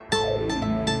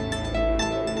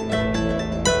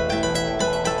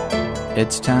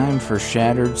It's time for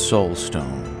Shattered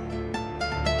Soulstone,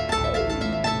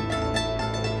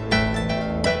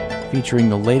 featuring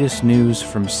the latest news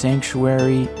from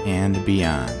Sanctuary and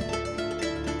beyond.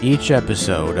 Each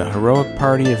episode, a heroic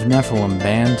party of Nephilim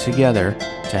band together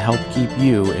to help keep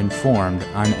you informed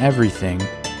on everything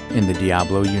in the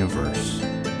Diablo universe.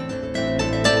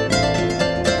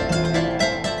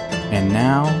 And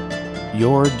now,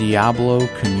 your Diablo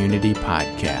Community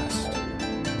Podcast.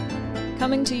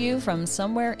 Coming to you from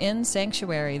somewhere in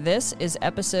Sanctuary, this is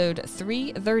episode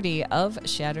 330 of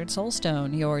Shattered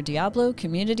Soulstone, your Diablo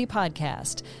Community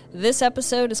Podcast. This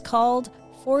episode is called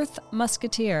Fourth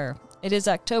Musketeer. It is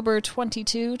October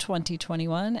 22,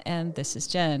 2021, and this is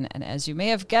Jen. And as you may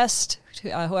have guessed,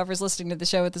 whoever's listening to the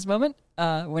show at this moment,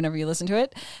 whenever you listen to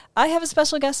it, I have a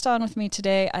special guest on with me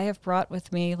today. I have brought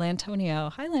with me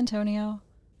Lantonio. Hi, Lantonio.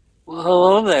 Well,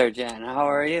 hello there, Jen. How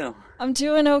are you? I'm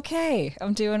doing okay.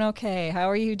 How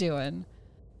are you doing?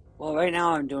 Well, right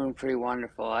now I'm doing pretty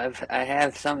wonderful. I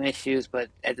have some issues, but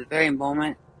at the very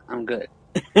moment, I'm good.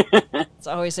 It's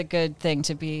always a good thing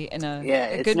to be in a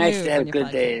it's good nice mood to have when you good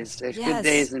podcast. days. There's good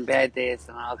days and bad days,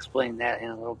 and I'll explain that in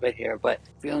a little bit here. But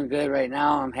feeling good right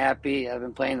now. I'm happy. I've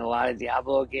been playing a lot of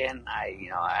Diablo again.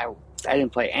 I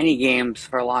didn't play any games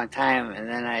for a long time, and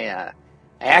then I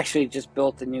actually just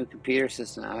built a new computer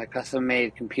system. I have a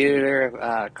custom-made computer,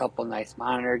 a couple nice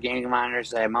gaming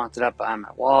monitors that I mounted up on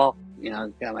my wall.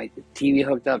 Got my TV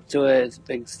hooked up to it. It's a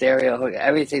big stereo.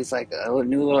 Everything's like a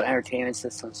new little entertainment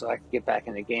system so I can get back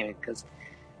into gaming because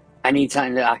I need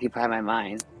something to occupy my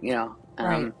mind,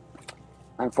 Right.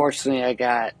 Unfortunately, I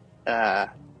got...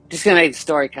 just going to make the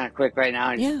story kind of quick right now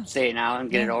and say it now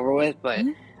and get it over with. But,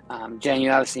 Jen,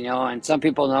 you obviously know, and some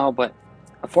people know, but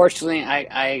unfortunately,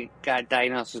 I got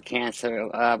diagnosed with cancer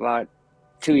about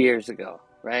 2 years ago,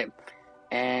 right?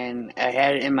 And I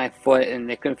had it in my foot, and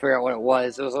they couldn't figure out what it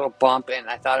was. It was a little bump, and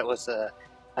I thought it was a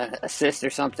cyst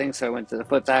or something. So I went to the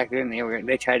foot doctor, and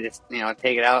they tried to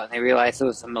take it out, and they realized it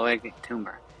was a malignant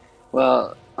tumor.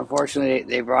 Well, unfortunately,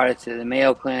 they brought it to the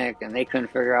Mayo Clinic, and they couldn't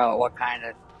figure out what kind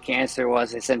of cancer it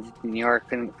was. They sent it to New York,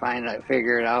 couldn't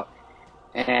figure it out,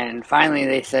 and finally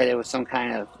they said it was some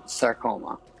kind of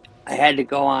sarcoma. I had to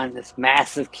go on this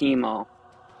massive chemo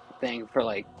thing for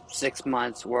like 6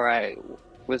 months where I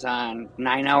was on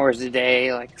 9 hours a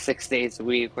day, like 6 days a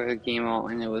week with chemo,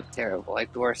 and it was terrible,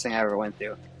 like the worst thing I ever went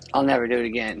through. I'll never do it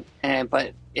again.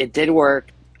 But it did work.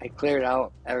 I cleared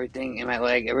out everything in my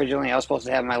leg. Originally, I was supposed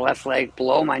to have my left leg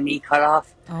below my knee cut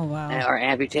off. Oh, wow. Or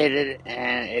amputated,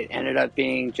 and it ended up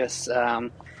being just, I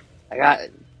got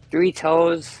 3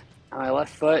 toes on my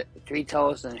left foot, 3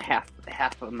 toes, and half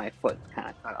of my foot kind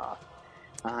of cut off.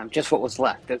 Just what was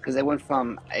left, because it went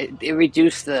from, it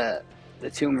reduced the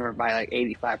tumor by like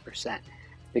 85%,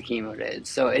 the chemo did.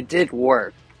 So it did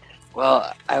work.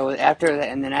 Well, after I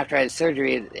had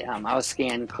surgery, I was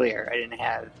scanned clear. I didn't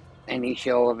have any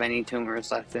show of any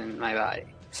tumors left in my body.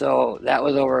 So that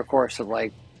was over a course of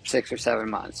like 6 or 7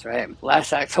 months, right?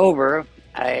 Last October,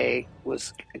 I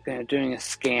was doing a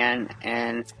scan,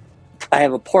 and I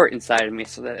have a port inside of me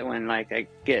so that when like I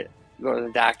go to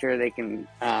the doctor, they can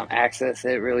access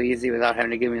it really easy without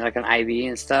having to give me like an IV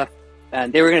and stuff.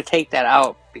 They were going to take that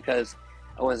out because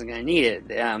I wasn't going to need it.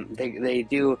 They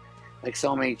do like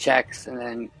so many checks, and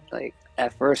then like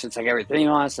at first it's like every 3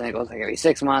 months, and it goes like every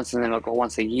 6 months, and then it'll go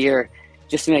once a year,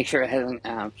 just to make sure it hasn't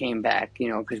came back.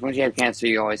 Because once you have cancer,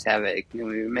 you always have it in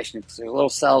remission. Because there's little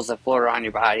cells that float around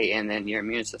your body, and then your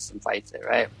immune system fights it,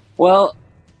 right? Well,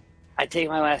 I take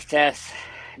my last test.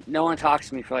 No one talks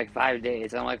to me for like 5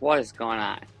 days. I'm like, what is going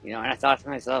on? And I thought to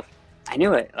myself, I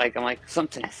knew it. Like, I'm like,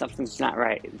 something's not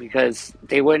right, because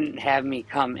they wouldn't have me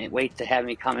wait to have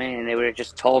me come in, and they would have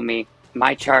just told me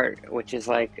my chart, which is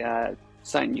like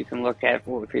something you can look at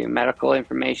for your medical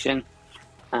information.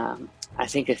 I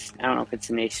think I don't know if it's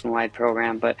a nationwide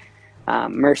program, but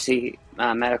Mercy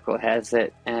Medical has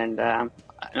it, and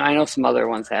I know some other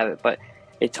ones have it, but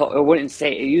it wouldn't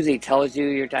say. It usually tells you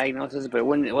your diagnosis, but it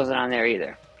wasn't on there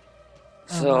either.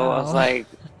 So wow. I was like,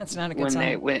 that's not a good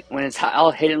sign. When it's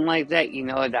all hidden like that,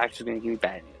 the doctor's going to give you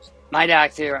bad news. My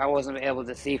doctor, I wasn't able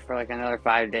to see for like another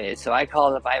 5 days. So I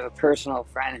called up. I have a personal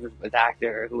friend who's a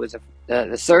doctor who was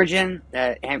the surgeon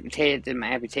that did my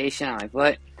amputation on my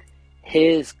foot.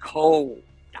 His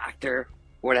co-doctor,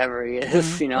 whatever he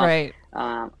is, Right.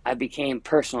 I became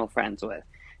personal friends with.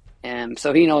 And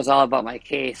so he knows all about my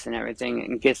case and everything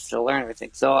and gets to learn everything.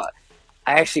 So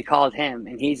I actually called him,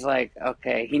 and he's like,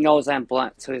 okay, he knows I'm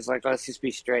blunt. So he's like, let's just be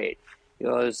straight. He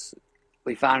goes,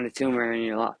 we found a tumor in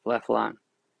your left lung.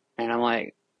 And I'm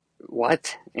like,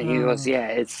 what? And he goes, yeah,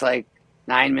 it's like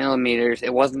 9 millimeters.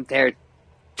 It wasn't there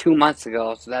 2 months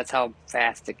ago, so that's how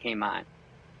fast it came on,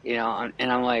 you know.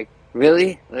 And I'm like,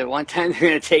 really? Like, one time they're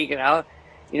gonna take it out,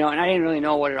 you know? And I didn't really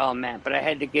know what it all meant, but I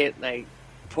had to get like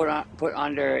put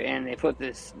under, and they put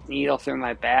this needle through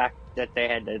my back that they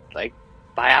had to like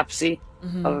biopsy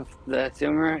of the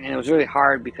tumor, and it was really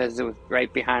hard because it was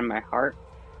right behind my heart.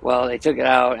 Well, they took it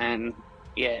out, and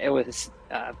yeah, it was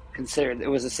considered, it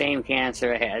was the same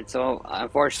cancer I had. So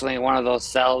unfortunately, one of those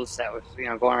cells that was, you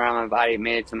know, going around my body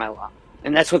made it to my lung,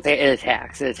 and that's what it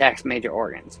attacks. It attacks major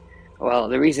organs. Well,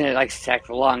 the reason it likes to attack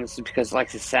the lungs is because it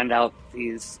likes to send out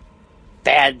these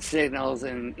bad signals,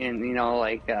 and you know,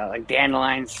 like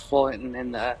dandelions floating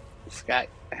in the sky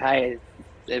high.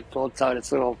 It floats out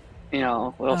its little, you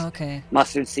know,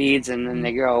 mustard seeds, and then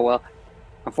they grow. Well,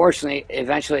 unfortunately,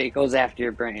 eventually it goes after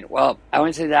your brain. Well, I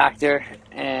went to the doctor,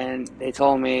 and they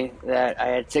told me that I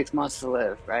had 6 months to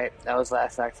live, right? That was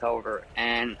last October,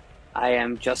 and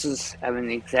I'm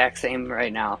the exact same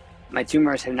right now. My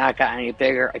tumors have not gotten any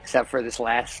bigger except for this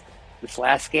last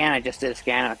scan. I just did a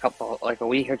scan a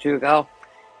week or two ago,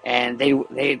 and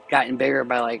they'd gotten bigger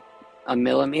by like a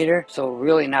millimeter. So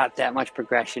really not that much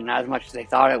progression, not as much as they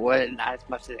thought it would, not as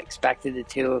much as they expected it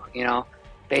to, you know,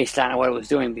 based on what it was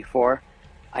doing before.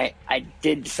 I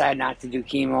did decide not to do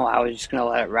chemo. I was just going to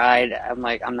let it ride. I'm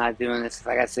like, I'm not doing this. If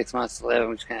I got 6 months to live,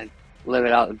 I'm just going to live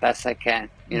it out the best I can,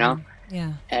 you know?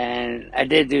 Yeah. And I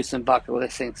did do some bucket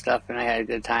listing stuff, and I had a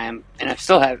good time. And I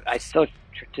still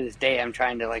to this day, I'm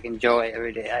trying to like enjoy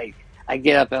every day. I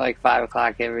get up at like 5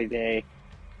 o'clock every day.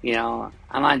 You know,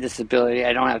 I'm on disability.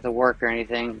 I don't have to work or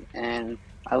anything, and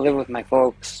I live with my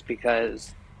folks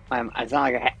because it's not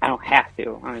like I don't have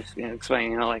to. I'm just going to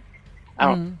explain, you know, like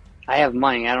I have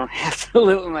money. I don't have to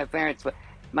live with my parents, but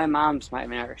my mom's my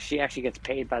nurse. She actually gets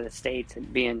paid by the state to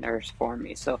be a nurse for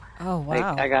me. So, oh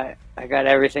wow, I got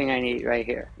everything I need right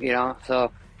here. You know,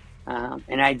 so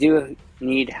and I do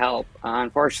need help.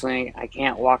 Unfortunately, I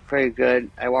can't walk very good.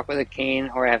 I walk with a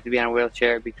cane, or I have to be on a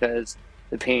wheelchair because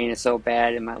the pain is so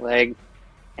bad in my leg,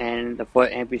 and the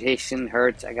foot amputation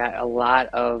hurts. I got a lot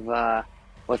of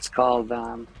what's called.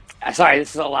 Sorry,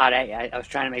 this is a lot. I was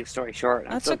trying to make the story short.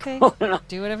 That's okay.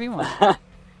 Do whatever you want.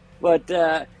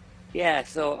 But yeah,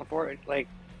 so like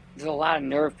there's a lot of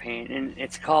nerve pain, and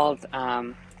it's called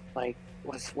like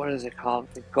what is it called?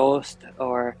 The ghost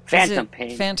or phantom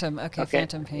pain? Phantom. Okay,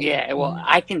 phantom pain. Yeah. Well,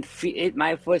 I can feel it.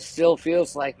 My foot still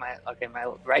feels like my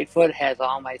right foot has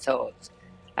all my toes.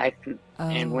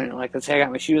 And when, like, let's say I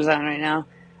got my shoes on right now,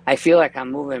 I feel like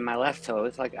I'm moving my left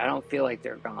toes. Like, I don't feel like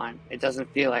they're gone. It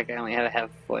doesn't feel like I only have a half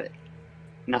foot.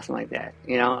 Nothing like that.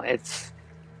 You know, it's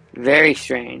very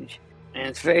strange. And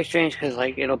it's very strange because,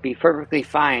 like, it'll be perfectly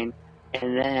fine,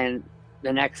 and then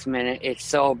the next minute it's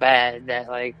so bad that,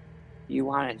 like, you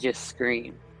want to just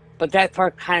scream. But that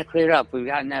part kind of cleared up. We've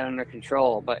gotten that under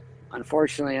control. But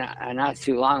unfortunately, not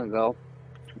too long ago,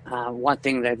 one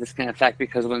thing that this can affect,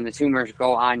 because when the tumors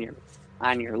go on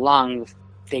your lungs,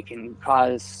 they can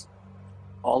cause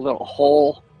a little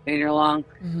hole in your lung,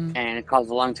 and it causes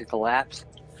the lung to collapse.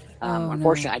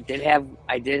 Unfortunately, no.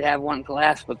 I did have one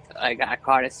collapse, but I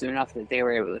caught it soon enough that they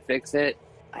were able to fix it.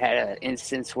 I had an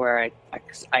instance where I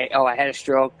had a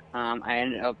stroke. I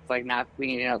ended up like not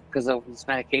being, you know, because of this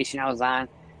medication I was on.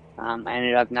 I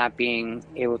ended up not being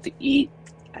able to eat.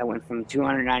 I went from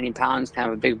 290 pounds, kind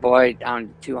of a big boy, down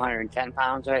to 210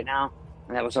 pounds right now.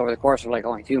 And that was over the course of like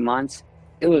only 2 months.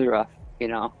 It was rough, you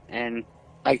know. And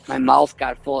like my mouth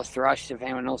got full of thrush. If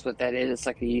anyone knows what that is, it's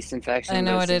like a yeast infection. I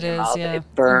know what it is, yeah.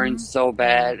 It burns so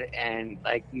bad, and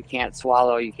like you can't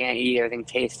swallow, you can't eat, everything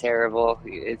tastes terrible.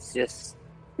 It's just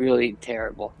really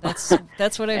terrible. That's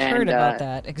what I've heard about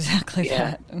that. Exactly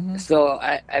that. So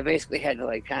I basically had to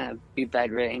like kind of be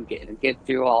bedridden and get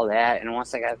through all that. And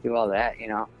once I got through all that, you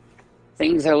know,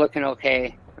 things are looking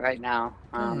okay right now.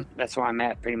 That's where I'm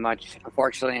at pretty much.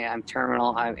 Unfortunately, I'm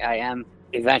terminal. I am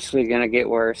eventually going to get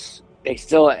worse. They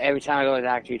still, every time I go to the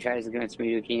doctor, he tries to convince me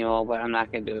to do chemo, but I'm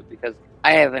not going to do it because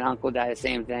I have an uncle die the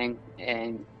same thing.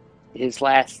 And his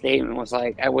last statement was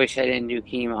like, I wish I didn't do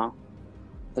chemo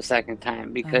the second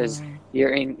time, because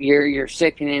you're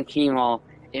sick and in chemo.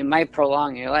 It might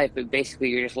prolong your life, but basically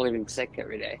you're just living sick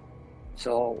every day.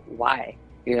 So why,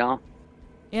 you know?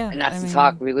 Yeah. And not to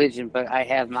talk religion, but I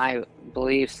have my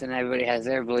beliefs and everybody has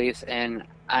their beliefs, and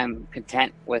I'm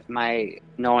content with my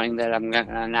knowing that I'm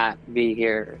gonna not be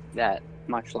here that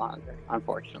much longer,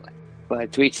 unfortunately.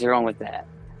 But to each their own with that.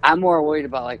 I'm more worried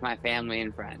about like my family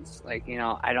and friends. Like, you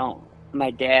know,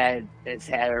 my dad has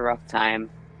had a rough time.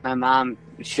 My mom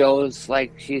shows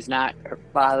like she's not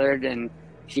bothered and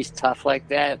she's tough like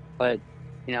that, but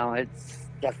you know, it's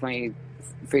definitely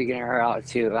freaking her out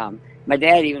too. My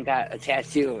dad even got a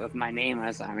tattoo of my name on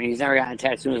his arm. He's never gotten a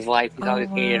tattoo in his life. He's always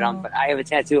hated them. But I have a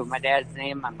tattoo of my dad's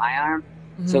name on my arm.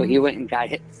 So he went and got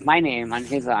my name on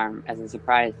his arm as a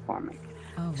surprise for me.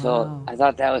 So I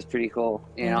thought that was pretty cool.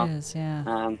 You know? It is,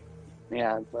 yeah.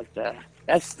 But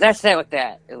that's that with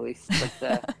that, at least.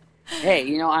 But hey,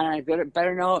 you know, on a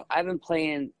better note, I've been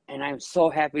playing, and I'm so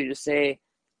happy to say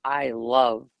I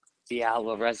love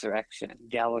Diablo Resurrection,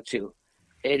 Diablo 2.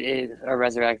 It is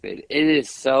Resurrected. It is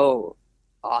so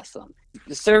awesome.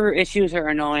 The server issues are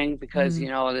annoying because, you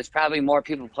know, there's probably more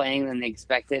people playing than they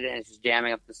expected, and it's just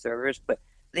jamming up the servers, but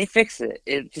they fix it.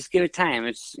 Just give it time.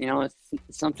 It's, you know, it's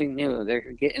something new.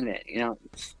 They're getting it, you know.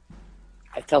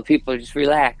 I tell people, just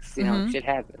relax, you know, shit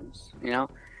happens, you know.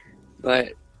 But,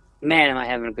 man, am I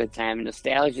having a good time.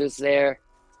 Nostalgia's there.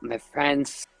 My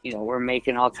friends, you know, we're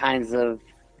making all kinds of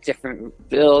different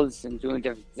builds and doing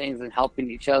different things and helping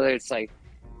each other. It's like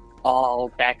all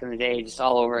back in the day, just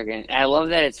all over again. And I love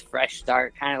that it's fresh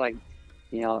start, kind of like,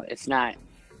 you know, it's not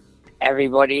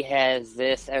everybody has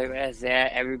this, everybody has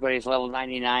that, everybody's level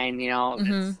 99, you know.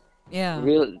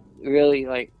 It's really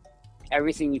like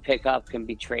everything you pick up can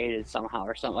be traded somehow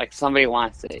or something, like somebody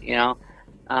wants it, you know.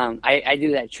 I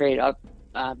do that trade up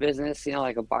business, you know,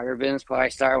 like a barter business where I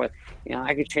start with, you know,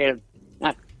 I could trade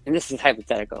not, and this is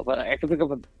hypothetical, but I could pick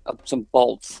up some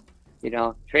bolts, you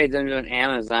know, trade them to an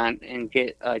Amazon and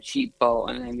get a cheap bow,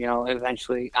 and then, you know,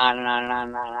 eventually on and on and on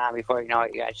and on, and on before you know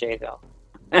it, you got Shaco.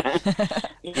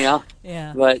 You know?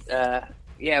 Yeah. But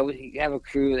we have a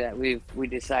crew that we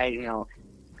decide, you know,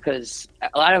 because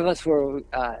a lot of us were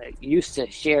used to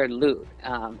shared loot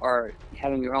or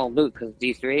having your own loot because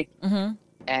D3,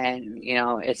 and you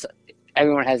know, it's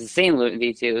everyone has the same loot in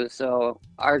D2. So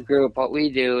our group, what we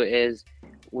do is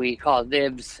we call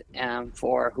dibs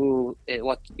for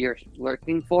what you're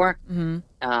looking for, and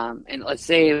let's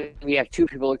say we have two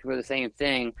people looking for the same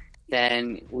thing,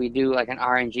 then we do like an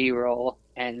RNG roll,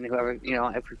 and whoever, you know,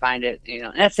 if we find it, you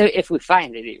know, that's if we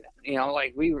find it even, you know,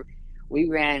 like we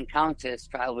ran Countess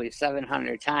probably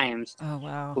 700 times. Oh,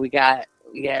 wow. We got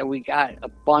a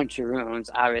bunch of runes,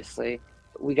 obviously.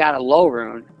 We got a low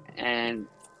rune, and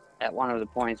at one of the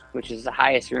points, which is the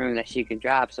highest rune that she can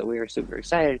drop, so we were super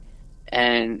excited.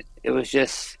 And it was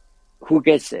just, who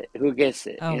gets it,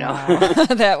 oh, you know? Wow.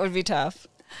 That would be tough.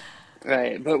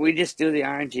 Right, but we just do the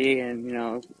RNG, and, you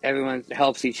know, everyone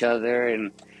helps each other,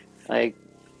 and, like,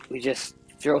 we just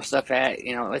throw stuff at,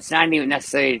 you know, it's not even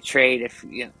necessarily to trade if,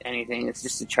 you know, anything, it's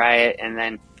just to try it and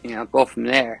then, you know, go from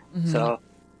there. So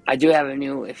I do have a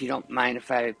new, if you don't mind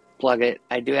if I plug it,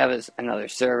 I do have another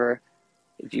server.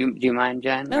 Do you mind,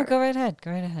 Jen? No, go right ahead.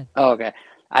 Oh, okay.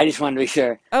 I just wanted to be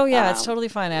sure. Oh, yeah, it's totally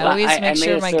fine. I always make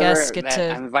sure my guests get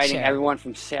to I'm inviting share. everyone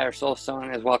from Shattered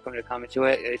Soulstone is welcome to come into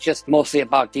it. It's just mostly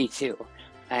about D2.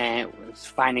 And it's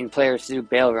finding players to do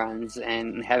bail runs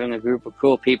and having a group of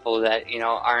cool people that, you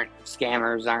know, aren't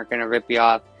scammers, aren't going to rip you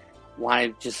off,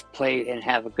 want to just play and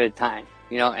have a good time,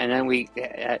 you know. And then we,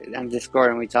 on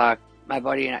Discord, and we talk. My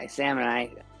buddy and I, Sam and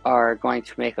I, are going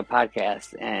to make a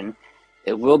podcast, and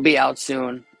it will be out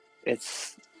soon.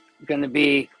 It's going to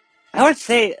be, I would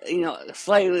say, you know,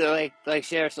 slightly like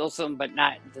Shattered Soulstone, but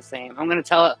not the same. I'm going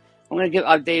to give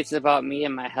updates about me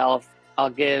and my health.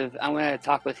 I'm going to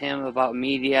talk with him about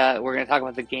media. We're going to talk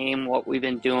about the game, what we've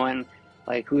been doing,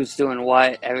 like who's doing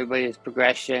what, everybody's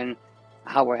progression,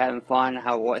 how we're having fun,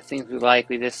 what things we like,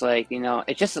 we dislike, you know.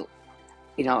 It's just,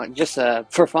 you know, just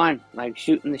for fun, like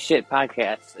shooting the shit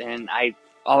podcast. And I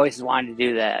always wanted to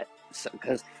do that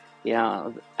because, you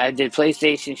know, I did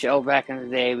PlayStation Show back in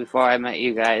the day before I met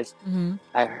you guys.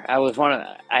 I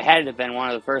had to have been one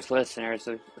of the first listeners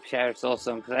of Shattered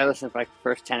Soulstone because I listened for like the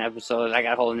first 10 episodes. I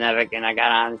got a hold of Nevik and I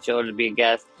got on the show to be a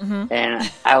guest.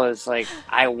 And I was like,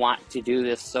 I want to do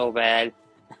this so bad.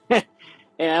 And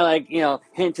I, like, you know,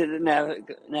 hinted at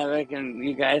Nevik and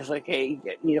you guys like, hey,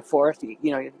 you need a fourth, you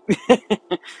know.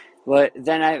 But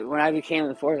then when I became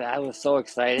the fourth, I was so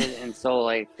excited and so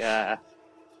like,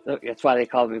 that's why they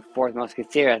called me Fourth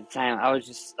Musketeer at the time. I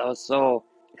was so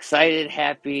excited,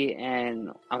 happy, and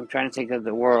I'm trying to think of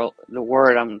the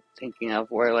word I'm thinking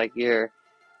of where like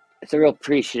it's a real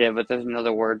appreciative, but there's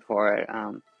another word for it.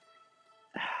 I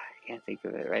can't think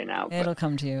of it right now. It'll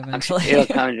come to you eventually. It'll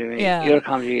come to me. Yeah. It'll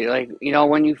come to you. Like, you know,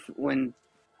 when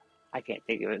I can't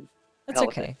think of it. That's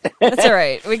okay. That's all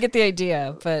right. We get the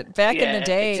idea. But back in the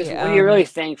day, it's just when you're really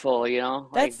thankful, you know,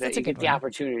 like that's you a get good the one.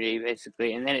 opportunity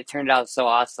basically, and then it turned out so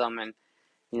awesome. And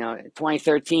you know,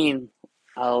 2013,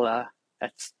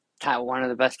 that's one of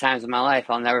the best times of my life.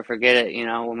 I'll never forget it. You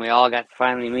know, when we all got to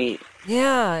finally meet.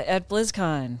 Yeah, at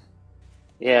BlizzCon.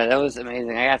 Yeah, that was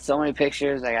amazing. I got so many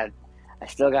pictures. I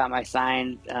still got my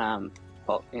signed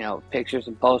pictures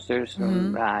and posters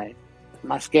from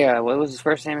Mascara. What was his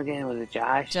first name again? Was it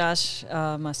Josh? Josh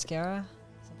Mascara,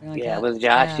 something like Yeah, that. it was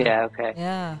Josh. Yeah, okay.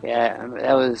 Yeah.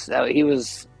 Yeah, he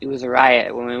was a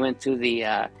riot when we went to the.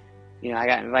 I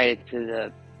got invited to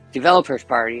the developers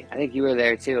party. I think you were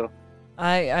there too.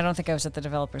 I don't think I was at the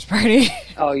developers party.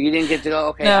 Oh, you didn't get to go?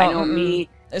 Okay, No, I know me.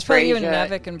 It's probably you and Brasia-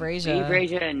 Nevik and Brasia. Me,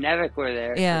 Brasia, and Nevik were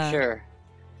there for sure.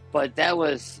 But that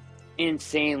was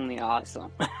insanely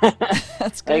awesome.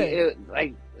 That's good.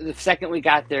 Like the second we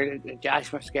got there,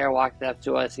 Josh Mascara walked up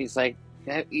to us. He's like,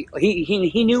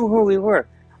 he knew who we were.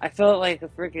 I felt like a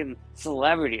freaking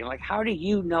celebrity. I'm like, how do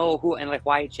you know who? And like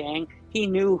Wyatt Chang, he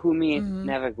knew who me and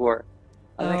Nevik were.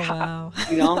 I was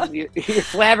wow. You're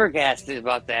flabbergasted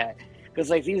about that. Because,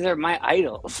 like, these are my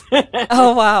idols.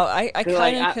 Oh, wow. I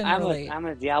kind of can I'm relate. I'm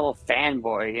a Diablo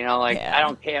fanboy, Yeah. I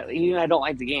don't care. Even if I don't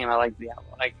like the game, I like Diablo.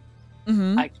 Like,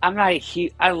 I'm not a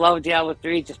huge... I love Diablo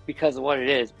 3 just because of what it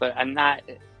is, but I'm not...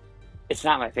 It's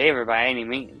not my favorite by any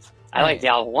means. I like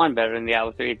Diablo 1 better than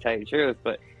Diablo 3, to tell you the truth,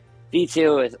 but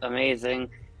D2 is amazing.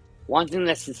 One thing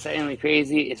that's insanely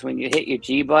crazy is when you hit your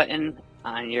G button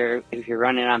if you're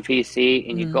running on PC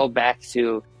and you go back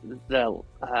to the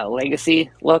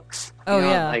legacy looks.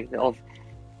 Like the old.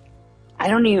 I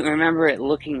don't even remember it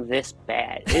looking this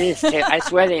bad. It is. I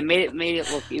swear they made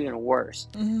it look even worse.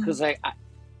 Because I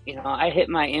hit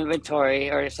my inventory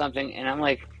or something, and I'm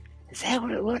like, is that what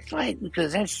it looks like?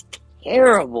 Because that's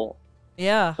terrible.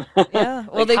 Yeah. Yeah.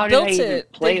 Well, they built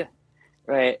it.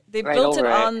 They built it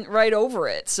on right over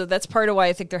it, so that's part of why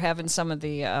I think they're having some of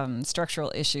the structural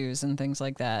issues and things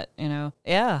like that.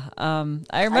 Yeah.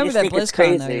 I remember that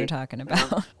BlizzCon though you were talking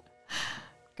about.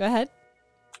 Go ahead.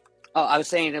 Oh, I was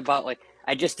saying about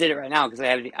I just did it right now because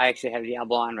I actually have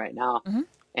Diablo on right now,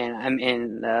 and I'm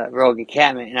in the Rogue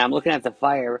Encampment, and I'm looking at the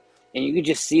fire, and you can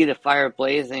just see the fire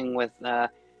blazing with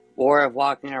War of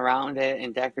walking around it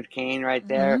and Deckard Cain right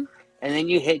there. And then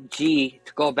you hit G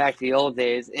to go back to the old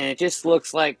days, and it just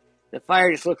looks like the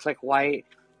fire just looks like white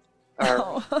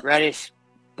or reddish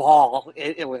ball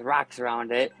with rocks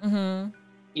around it.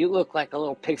 You look like a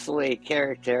little pixelated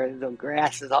character. The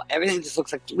grass is everything just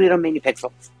looks like little mini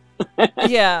pixels.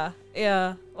 Yeah.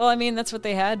 Well, I mean, that's what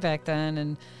they had back then,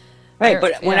 and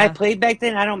but when I played back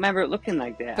then, I don't remember it looking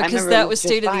like that. Because that was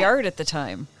state of the art at the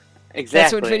time. Exactly.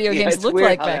 That's what video games looked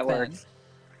like back then. Works.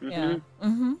 Yeah.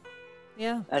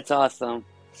 Yeah. That's awesome.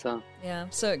 So yeah.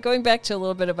 So going back to a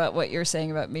little bit about what you're saying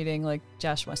about meeting like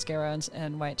Josh Mascara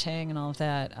and Wyatt Chang and all of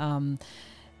that,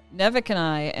 Nevik and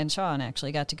I and Sean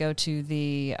actually got to go to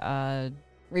the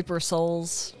Reaper of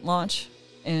Souls launch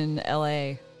in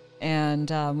LA, and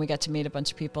we got to meet a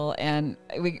bunch of people. And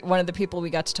one of the people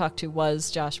we got to talk to was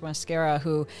Josh Mascara,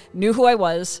 who knew who I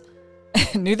was,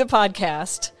 knew the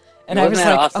podcast. And I was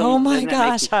like, awesome? Oh my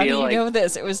gosh, how do you know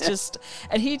this? It was just,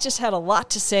 and he just had a lot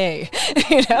to say,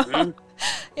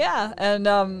 Yeah.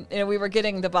 And, we were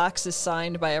getting the boxes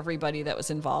signed by everybody that was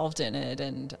involved in it.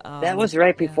 And that was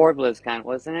right before BlizzCon,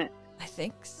 wasn't it? I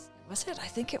think, was it? I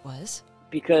think it was.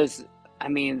 Because, I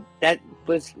mean, that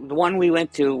was the one we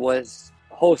went to was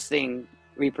hosting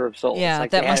Reaper of Souls. Yeah,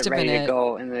 that must have been it. To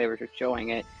go, and they were showing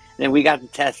it. And then we got to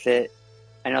test it.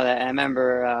 I know that. I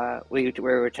remember we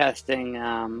were testing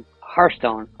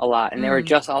Hearthstone a lot, and they were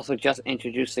just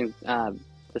introducing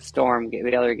the Storm,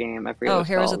 the other game. I forget.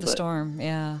 Heroes of the Storm.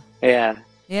 Yeah. Yeah.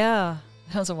 Yeah.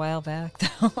 That was a while back,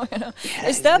 though.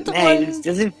 Is that the one?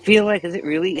 Does it feel like? Has it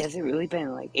really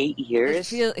been like 8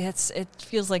 years? It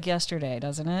feels like yesterday,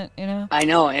 doesn't it? I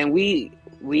know, and we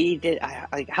did.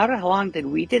 How long did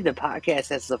we did the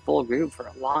podcast as the full group for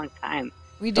a long time?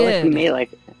 We did. We made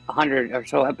 100 or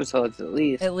so episodes at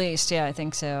least. At least, yeah, I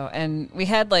think so. And we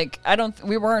had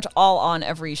we weren't all on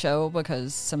every show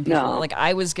because some people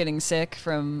I was getting sick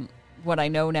from what I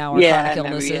know now are chronic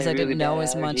illnesses. I didn't know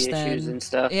as much then. And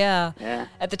stuff. Yeah.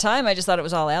 At the time, I just thought it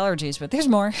was all allergies, but there's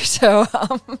more. So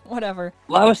whatever.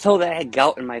 Well, I was told that I had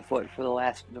gout in my foot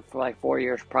for 4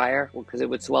 years prior because it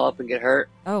would swell up and get hurt.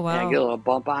 Oh wow! And I get a little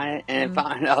bump on it, and I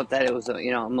found out that it was a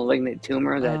malignant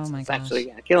tumor that's essentially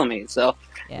going to kill me. So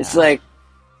it's like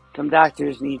some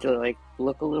doctors need to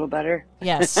look a little better.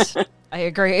 Yes. I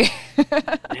agree.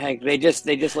 They just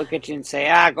look at you and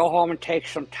say, go home and take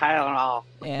some Tylenol.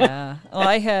 Yeah. Well,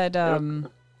 I have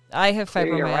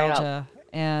fibromyalgia,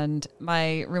 and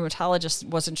my rheumatologist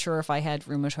wasn't sure if I had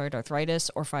rheumatoid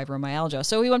arthritis or fibromyalgia.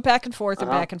 So we went back and forth and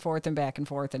back and forth and back and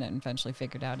forth, and eventually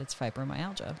figured out it's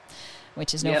fibromyalgia,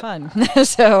 which is no fun.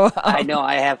 So I know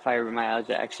I have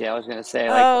fibromyalgia. Actually, I was going to say,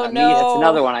 no. that's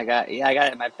another one I got. Yeah, I got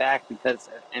it in my back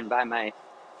and by my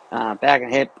back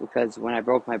and hip, because when I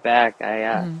broke my back,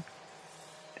 I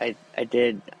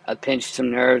did pinched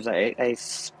some nerves. I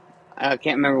I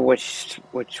can't remember which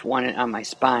one on my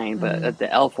spine, but the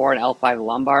L4 and L5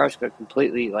 lumbars got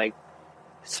completely like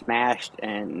smashed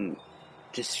and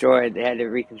destroyed. They had to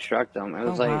reconstruct them. It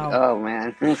was oh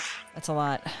man, that's a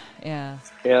lot. Yeah.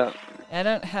 Yeah. I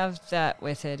don't have that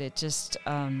with it. It just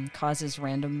causes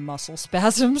random muscle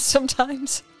spasms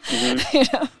sometimes,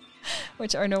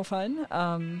 which are no fun.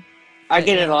 I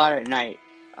get it a lot at night.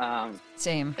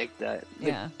 Same. Like the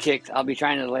kicks. I'll be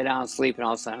trying to lay down and sleep, and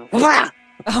all of a sudden, oh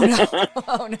no!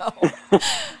 Oh no!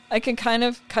 I can kind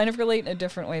of relate in a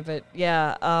different way, but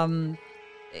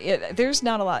there's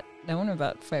not a lot known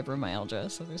about fibromyalgia,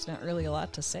 so there's not really a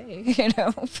lot to say,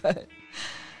 But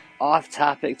off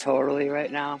topic totally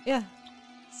right now. Yeah.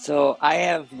 So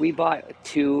we bought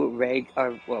two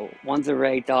one's a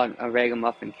ragdoll and a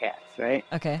ragamuffin cats, right?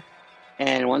 Okay.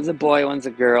 And one's a boy, one's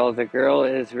a girl. The girl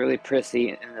is really prissy,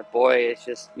 and the boy is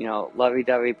just,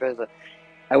 lovey-dovey.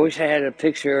 I wish I had a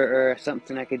picture or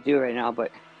something I could do right now,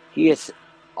 but he is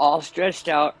all stretched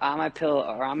out on my pillow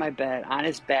or on my bed, on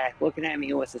his back, looking at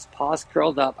me with his paws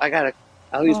curled up.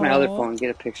 I'll use my other phone and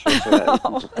get a picture.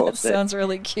 That sounds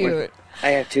really cute.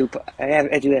 I do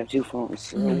have two phones.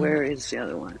 So where is the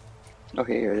other one?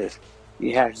 Okay, here it is.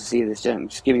 You have to see this, Jen.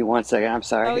 Just give me 1 second. I'm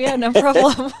sorry. Oh yeah, no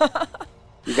problem.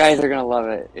 You guys are gonna love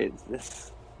it. It's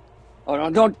this. Oh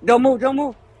no! Don't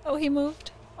move! Oh, he moved.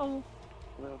 Oh,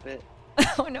 a little bit.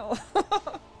 Oh no!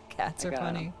 Cats are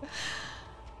funny.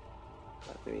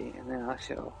 And then I'll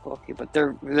show Pokey, but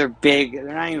they're big.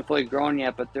 They're not even fully grown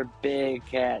yet, but they're big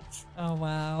cats. Oh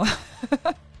wow!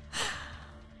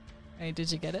 Hey,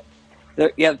 did you get it?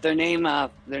 Their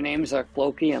names are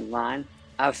Floki and Lon.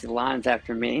 Obviously, Lon's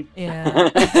after me.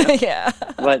 Yeah, yeah.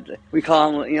 But we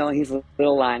call him, he's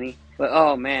little Lonnie. But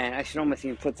oh man, I should almost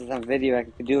even put this on video. I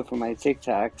could do it for my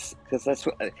TikToks because that's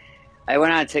what I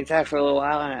went on TikTok for a little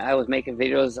while and I was making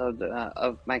videos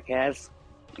of my cats.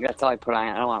 That's all I put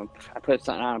on. I put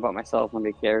something on about myself.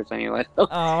 Nobody cares anyway. So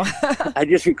I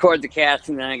just record the cats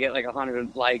and then I get like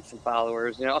 100 likes and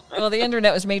followers. Well, the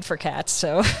internet was made for cats,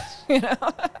 so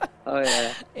Oh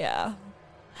yeah. Yeah.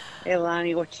 Hey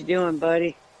Lonnie, what you doing,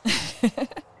 buddy?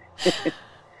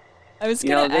 I was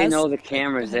gonna they know the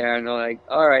camera's there, and they're like,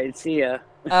 "All right, see ya."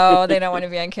 Oh, they don't want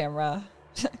to be on camera.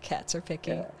 Cats are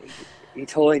picky. Yeah, he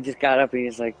totally just got up and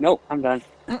he's like, "Nope, I'm done."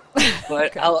 But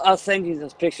okay. I'll send you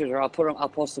those pictures, or I'll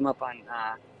post them up on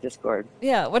Discord.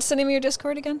 Yeah, what's the name of your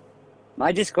Discord again?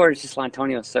 My Discord is just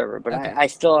Lantonio's server, but okay. I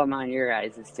still am on your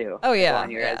guys' too. Oh yeah, I'm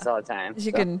on your guys all the time.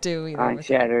 You can do either. On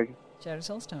Shattered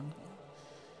Soulstone.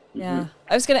 Yeah,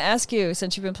 I was going to ask you,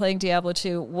 since you've been playing Diablo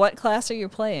 2, what class are you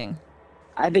playing?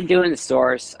 I've been doing the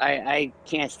Source. I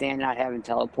can't stand not having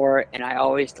teleport, and I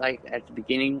always like at the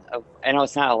beginning of, I know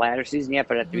it's not a ladder season yet,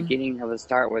 but at the beginning of the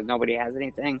start where nobody has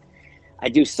anything, I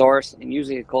do Source, and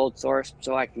usually a Cold Source,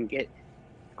 so I can get,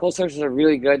 Cold Sources are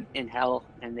really good in Hell,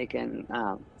 and they can,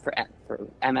 for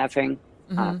MFing,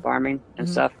 farming and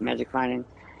stuff, magic finding,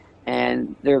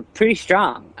 and they're pretty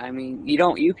strong. I mean,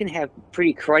 you can have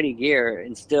pretty cruddy gear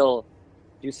and still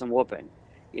do some whooping.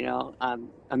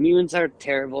 Immunes are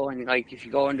terrible, and like if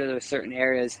you go into those certain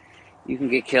areas, you can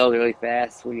get killed really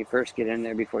fast when you first get in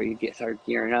there before you start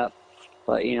gearing up.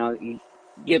 But you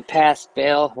get past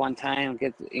Bale one time,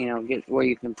 get where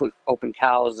you can put open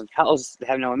cows, and cows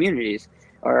have no immunities.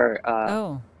 Or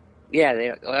some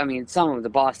of the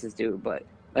bosses do, but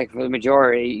like for the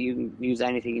majority, you can use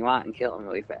anything you want and kill them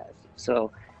really fast.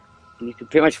 So you can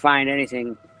pretty much find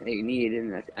anything that you need in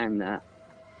the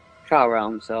trial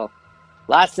realm. So.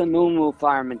 Lots of moo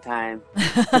farming time.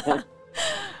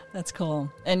 That's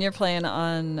cool. And you're playing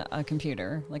on a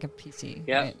computer, like a PC,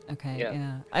 right? Okay,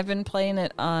 yeah. I've been playing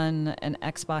it on an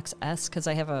Xbox S because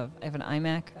I have an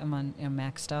iMac. I'm on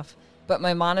Mac stuff, but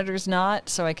my monitor's not,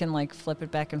 so I can like flip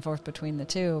it back and forth between the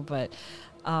two. But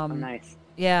nice.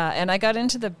 Yeah, and I got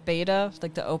into the beta,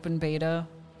 like the open beta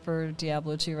for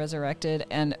Diablo 2 Resurrected,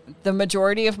 and the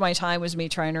majority of my time was me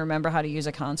trying to remember how to use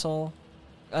a console,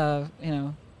 little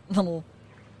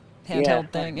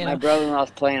handheld thing. My brother-in-law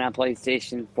was playing on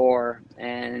PlayStation 4,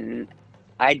 and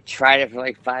I tried it for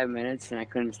like 5 minutes, and I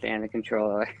couldn't stand the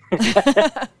controller.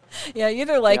 Yeah, you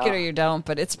either like it or you don't,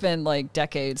 but it's been like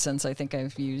decades since I think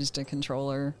I've used a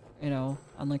controller, on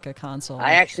like a console.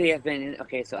 I actually have been,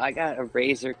 so I got a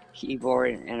Razer keyboard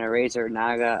and a Razer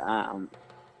Naga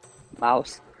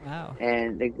mouse. Wow.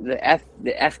 And the F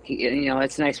key,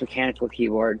 it's a nice mechanical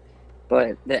keyboard.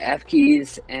 But the F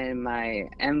keys and my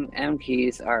M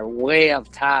keys are way up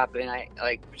top, and I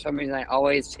for some reason I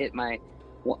always hit my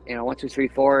 1, 2, 3,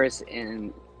 4s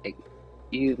and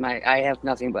use I have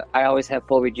nothing, but I always have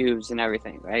full rejuves and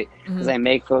everything, right? Because I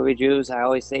make full rejuves, I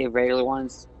always save regular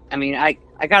ones. I mean, I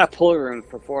got a pull room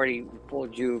for 40 full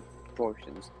rejuve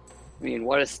potions. I mean,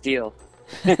 what a steal!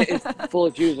 It's full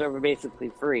of juice that were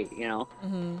basically free, you know.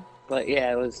 Mm-hmm. But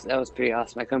yeah, that was pretty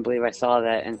awesome. I couldn't believe I saw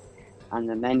that and on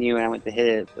the menu, and I went to hit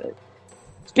it. But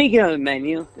speaking of the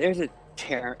menu, there's a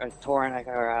torrent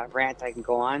or a rant I can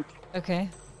go on. Okay.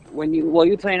 When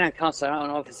you're playing on console, I don't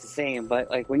know if it's the same, but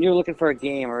like when you're looking for a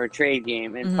game or a trade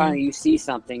game, and finally you see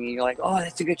something, and you're like, "Oh,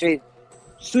 that's a good trade."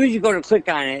 As soon as you go to click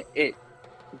on it, it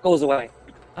goes away.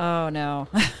 Oh no.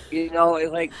 You know,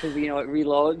 it like because it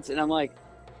reloads, and I'm like,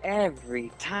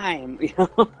 every time, you know.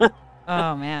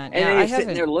 Oh man. And Yeah, then I you're sitting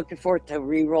haven't. there looking for it to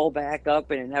re-roll back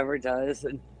up, and it never does.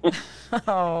 And,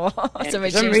 Oh, and so for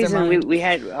it some changed their reason, mind. we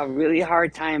had a really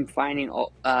hard time finding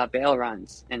bail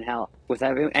runs in Hell with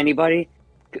anybody.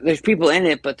 There's people in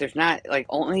it, but there's not, like,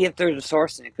 only if there's a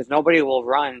source in it, because nobody will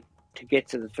run to get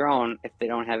to the throne if they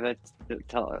don't have a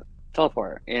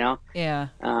teleporter, you know? Yeah.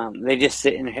 They just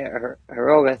sit in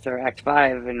Herogoth or Act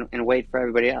 5 and wait for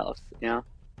everybody else, you know?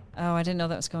 Oh, I didn't know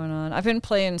that was going on. I've been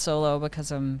playing solo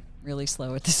because I'm really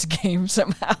slow at this game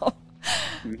somehow.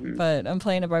 But I'm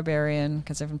playing a barbarian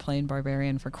because I've been playing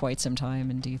barbarian for quite some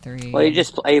time in D3. Well,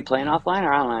 are you playing offline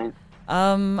or online?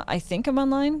 I think I'm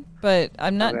online, but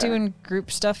I'm not Okay. doing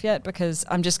group stuff yet because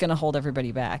I'm just gonna hold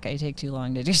everybody back. I take too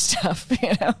long to do stuff, you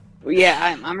know. Well,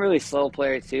 yeah, I'm really slow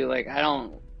player too. Like, I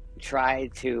don't try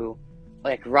to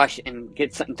like rush and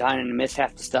get something done and miss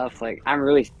half the stuff. Like, I'm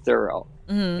really thorough,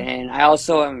 and I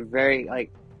also am very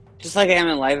like, just like I am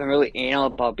in life. I'm really anal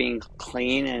about being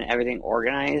clean and everything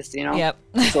organized. You know. Yep.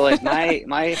 So like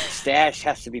my stash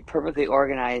has to be perfectly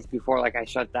organized before like I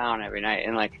shut down every night,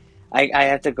 and like I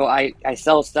have to go. I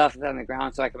sell stuff on the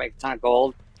ground so I can make a ton of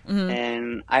gold,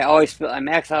 and I always I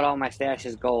max out all my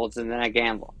stashes golds, and then I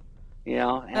gamble. You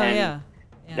know. And Oh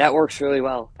yeah. that works really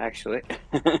well, actually.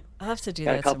 I'll have to do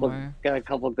that some more. Got a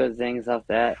couple good things off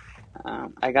that.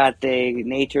 I got the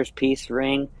Nature's Peace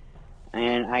ring,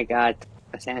 and I got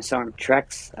a Sandstorm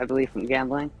Trex, I believe, from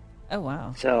gambling. Oh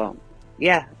wow. So,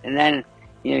 yeah, and then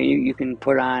you can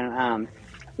put on I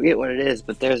forget what it is,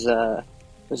 but there's a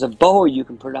bow you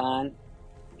can put on,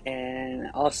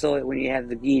 and also when you have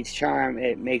the Geed's Charm,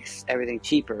 it makes everything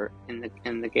cheaper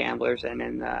in the gamblers and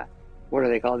in the, what are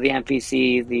they called? The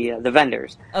NPC, the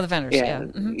vendors. Oh, the vendors. Yeah.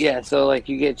 Yeah. So like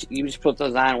you just put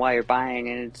those on while you're buying,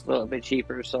 and it's a little bit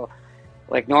cheaper. So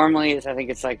like normally I think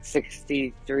it's like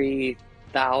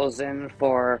 63,000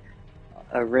 for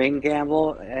a ring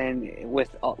gamble, and with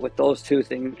those two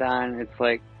things on, it's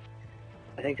like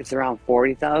I think it's around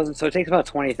 40,000. So it takes about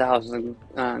 20,000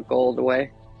 gold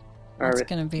away. It's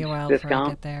gonna be a while before I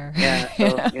get there. Yeah.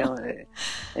 So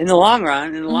in the long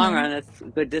run, that's a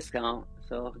good discount.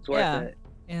 So it's worth it.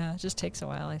 Yeah, it just takes a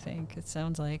while, I think. It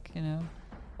sounds like,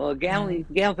 Well, gamble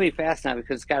pretty fast now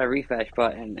because it's got a refresh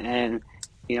button, and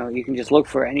you can just look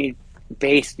for any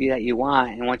base that you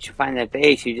want, and once you find that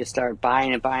base, you just start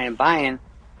buying and buying and buying.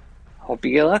 Hope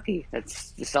you get lucky.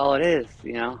 That's just all it is,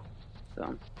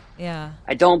 So yeah.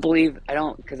 I don't believe. I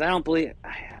have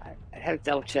to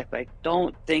double check, but I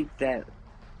don't think that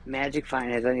Magic Find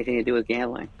has anything to do with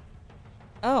gambling.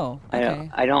 Oh, okay.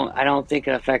 I don't think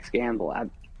it affects gamble. I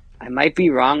might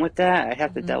be wrong with that. I'd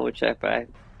have to double check, but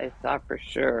I thought for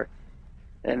sure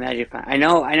that Magic Find. I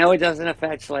know it doesn't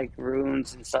affect like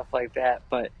runes and stuff like that,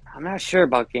 but I'm not sure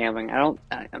about gambling. I'm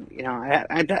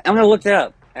gonna look that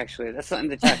up. Actually, that's something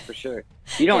to check for sure.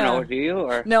 You don't know, do you?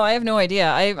 Or no, I have no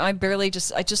idea. I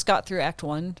just got through Act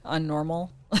 1 on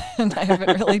normal. And I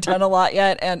haven't really done a lot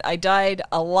yet, and I died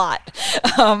a lot.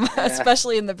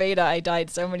 Especially in the beta, I died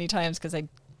so many times because I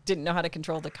didn't know how to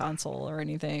control the console or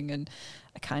anything, and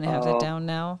I kind of have that down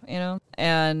now,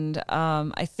 And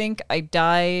I think I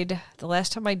died, the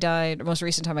last time I died, the most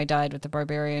recent time I died with the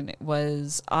Barbarian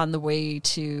was on the way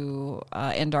to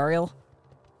Andariel.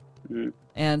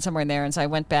 And somewhere in there, and so I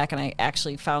went back and I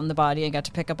actually found the body and got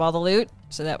to pick up all the loot,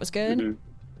 so that was good.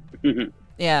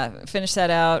 Yeah, finished that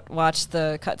out, watched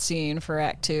the cutscene for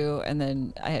Act 2, and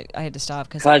then I had to stop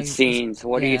because cutscenes.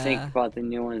 What do you think about the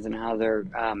new ones and how they're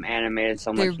animated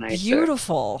so much nicer? They're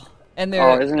beautiful, and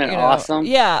they're isn't it awesome?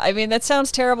 Yeah, I mean that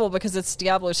sounds terrible because it's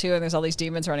Diablo 2 and there's all these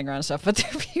demons running around and stuff, but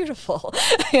they're beautiful.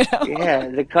 Yeah,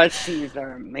 the cutscenes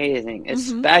are amazing,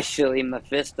 especially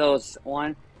Mephisto's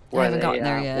one. I haven't gotten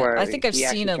there yet. I think I've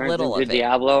seen a little of it.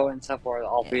 Diablo and stuff, where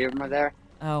all three of them are there.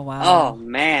 Oh wow! Oh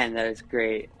man, that is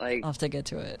great. Like, I'll have to get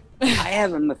to it. I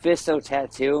have a Mephisto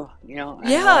tattoo. Yeah,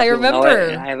 I remember.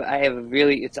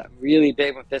 It's a really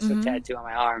big Mephisto tattoo on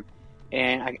my arm.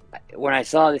 And when I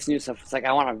saw this new stuff, it's like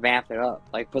I want to vamp it up.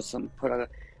 Like put a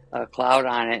cloud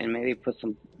on it, and maybe put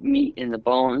some meat in the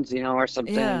bones, or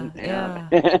something.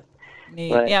 Yeah. Neat.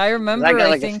 But Yeah, I 'cause remember. I got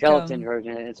like a think skeleton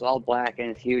version. And it's all black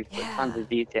and it's huge with tons of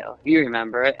detail. You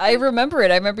remember it? I remember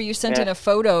it. I remember you sent in Yeah. a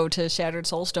photo to Shattered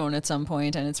Soulstone at some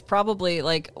point, and it's probably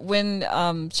like when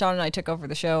Sean and I took over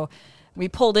the show, we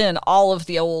pulled in all of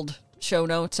the old show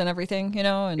notes and everything, you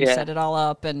know, and Yeah. set it all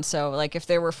up. And so, like, if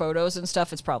there were photos and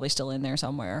stuff, it's probably still in there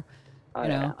somewhere. Oh, you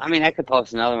yeah. know, I mean, I could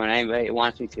post another one. Anybody who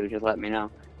wants me to, just let me know.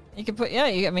 you can put,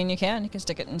 I mean, you can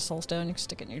stick it in Soulstone, you can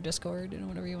stick it in your Discord, you know,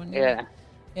 whatever you want to do. Yeah.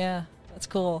 Yeah, that's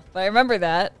cool. But I remember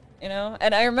that, you know,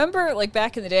 and I remember like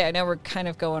back in the day, I know we're kind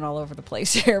of going all over the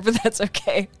place here, but that's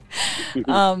okay.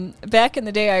 Back in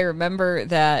the day, I remember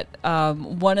that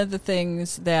one of the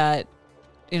things that,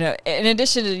 you know, in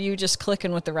addition to you just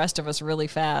clicking with the rest of us really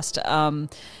fast,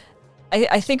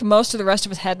 I think most of the rest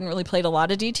of us hadn't really played a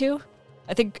lot of D2.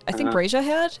 I think Brazia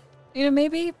had, you know,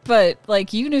 maybe, but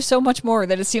like you knew so much more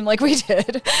that it seemed like we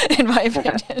did, in my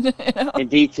opinion. You know? In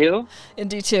D2? In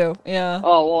D2, yeah.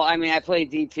 Oh, well, I mean, I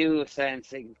played D2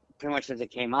 pretty much since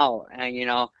it came out. And, you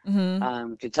know,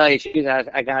 to tell you the truth,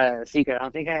 I got a secret. I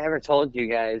don't think I ever told you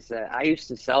guys that I used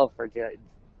to sell for,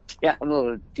 yeah, I'm a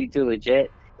little D2 legit.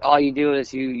 All you do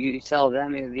is you sell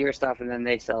them your stuff and then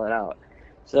they sell it out.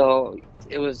 So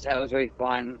that was really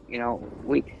fun. You know,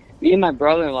 me and my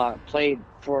brother-in-law played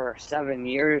for 7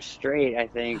 years straight, I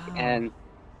think. Wow. And,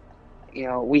 you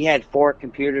know, we had 4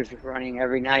 computers running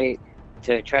every night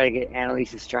to try to get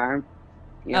Annalise's charm.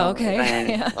 You know, okay. And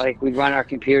Yeah. like we'd run our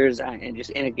computers and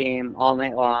just in a game all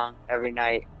night long, every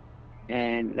night.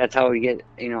 And that's how we get,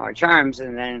 you know, our charms.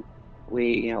 And then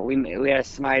we had a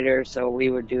smiter, so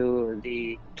we would do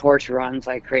the torch runs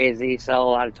like crazy, sell a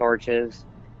lot of torches,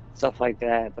 stuff like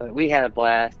that. But we had a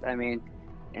blast. I mean,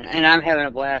 and I'm having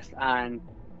a blast on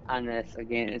this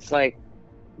again. It's like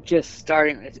just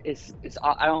starting. It's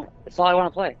all I want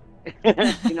to play.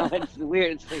 You know, it's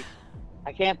weird. It's like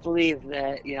I can't believe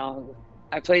that, you know,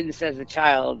 I played this as a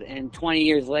child, and 20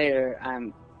 years later,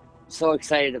 I'm so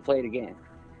excited to play it again.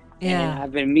 Yeah. And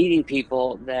I've been meeting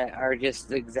people that are just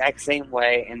the exact same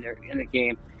way, and they're in the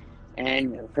game.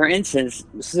 And for instance,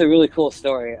 this is a really cool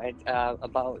story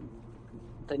about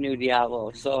the new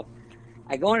Diablo. So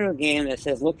I go into a game that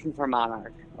says looking for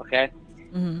Monarch, okay?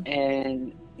 Mm-hmm.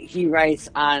 And he writes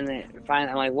on it,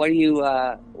 finally, I'm like, what do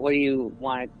you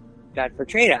want got for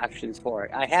trade options for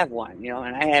it? I have one, you know,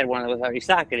 and I had one that was already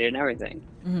socketed and everything.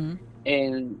 Mm-hmm.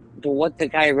 And what the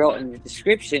guy wrote in the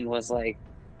description was like,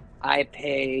 I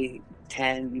pay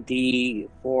 10D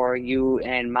for you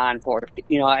and Monport.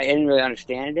 You know, I didn't really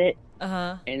understand it.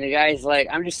 Uh-huh. And the guy's like,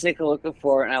 I'm just sick of looking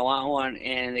for it, and I want one,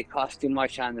 and they cost too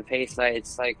much on the pay site.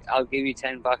 It's like, I'll give you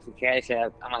 $10 in cash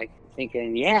app. I'm like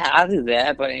thinking, yeah, I'll do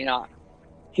that. But, you know,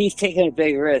 he's taking a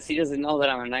big risk. He doesn't know that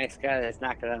I'm a nice guy that's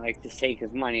not going to, like, just take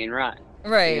his money and run.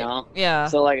 Right. You know? Yeah.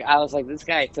 So, like, I was like, this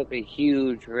guy took a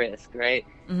huge risk, right?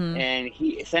 Mm-hmm. And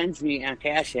he sends me on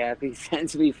Cash App. He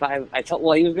sends me 5. He was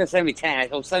going to send me 10. I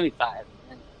told him, send me 5.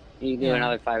 And you do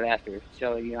another 5 after.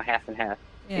 So, you know, half and half.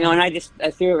 Yeah. You know, and I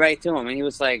threw it right to him. And he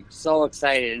was, like, so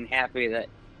excited and happy that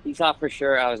he thought for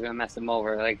sure I was going to mess him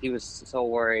over. Like, he was so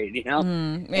worried, you know?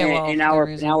 Mm-hmm. Yeah, well, and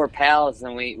now we're pals,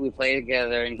 and we play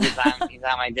together, and he's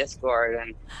on my Discord.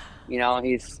 And, you know,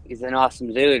 he's an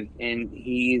awesome dude. And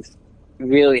he's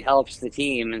really helps the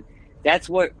team. And that's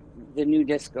what the new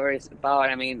Discord is about.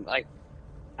 I mean, like,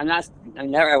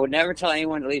 I would never tell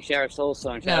anyone to leave Shattered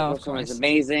Soulstone. Shattered Soulstone is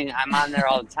amazing. I'm on there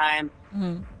all the time.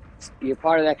 Mm-hmm. You're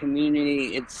part of that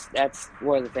community. That's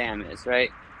where the fam is,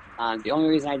 right? The only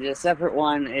reason I did a separate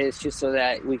one is just so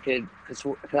that we could, because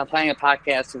I'm playing a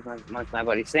podcast with my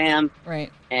buddy Sam,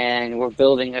 Right. and we're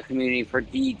building a community for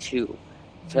D2 to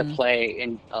Mm-hmm. play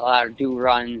and do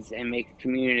runs and make a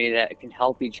community that can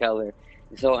help each other.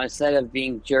 So instead of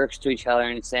being jerks to each other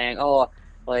and saying, oh,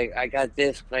 like, I got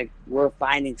this, like, we're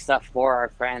finding stuff for our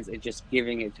friends and just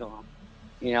giving it to them,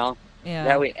 you know? Yeah.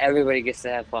 That way everybody gets to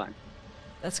have fun.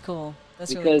 That's cool.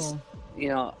 That's Because, really cool. you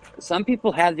know, some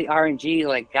people have the RNG,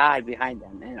 like, God behind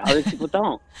them, and other people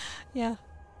don't. Yeah.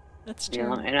 That's true. You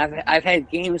know, and I've had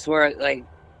games where, like,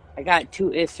 I got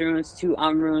 2 Ith runes, 2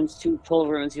 runes, 2 pull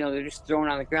runes, you know, they're just thrown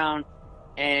on the ground,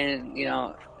 and, you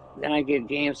know, then I get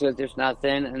games where there's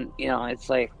nothing, and, you know, it's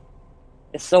like,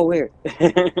 it's so weird.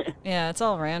 Yeah, it's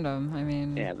all random. I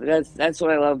mean, Yeah, but that's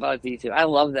what I love about D2. I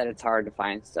love that it's hard to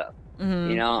find stuff.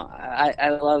 mm-hmm. You know, I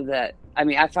love that. I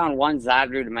mean, I found 1 Zod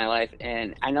rune in my life,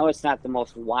 and I know it's not the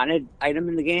most wanted item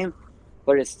in the game,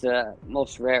 but it's the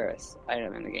most rarest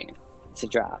item in the game. It's a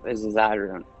drop. It's a Zod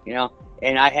rune, you know?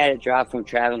 And I had it drop from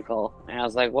Travancore, and I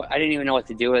was like, what? I didn't even know what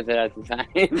to do with it at the time.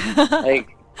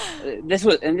 Like, this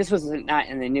was not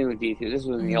in the new D2. This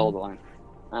was in the old one,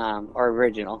 or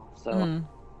original. So,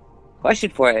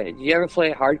 question for you: did you ever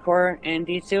play hardcore in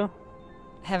D2?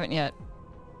 Haven't yet.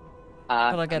 But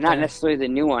I'll get not there. necessarily the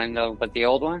new one though, but the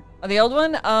old one. The old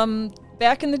one,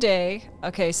 back in the day.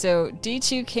 Okay, so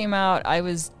D2 came out. I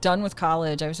was done with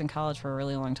college. I was in college for a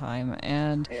really long time,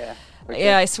 and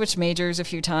Yeah, I switched majors a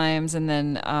few times, and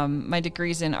then my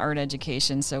degree's in art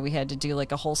education, so we had to do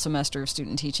like a whole semester of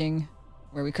student teaching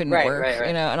where we couldn't work, right.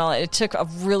 and all. It took a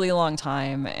really long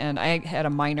time, and I had a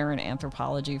minor in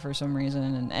anthropology for some reason,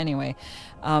 and anyway,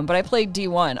 but I played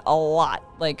D1 a lot,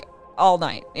 like all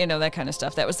night, that kind of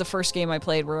stuff. That was the first game I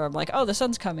played where I'm like, oh, the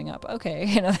sun's coming up,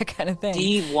 okay, that kind of thing.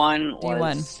 D1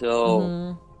 was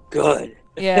so good.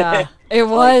 Yeah, it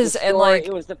was, like and like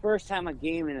it was the first time a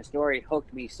game and a story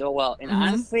hooked me so well. And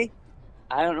honestly,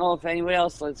 I don't know if anybody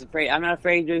else was afraid. I'm not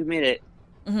afraid to admit it.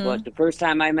 But the first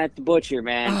time I met the Butcher,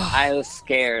 man, I was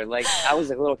scared. Like, I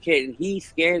was a little kid, and he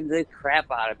scared the crap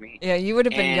out of me. Yeah, you would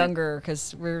have been younger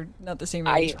because we're not the same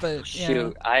age. But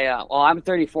shoot, I'm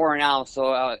 34 now,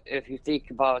 so if you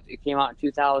think about it, came out in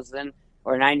 2000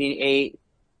 or 98,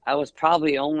 I was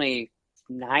probably only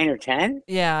 9 or 10.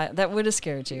 Yeah, that would have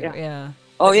scared you. Yeah.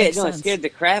 Oh That yeah, makes no, it sense. scared the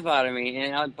crap out of me,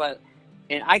 and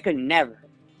I could never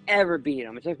ever beat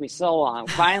him. It took me so long.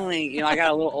 Finally, I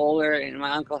got a little older, and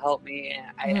my uncle helped me, and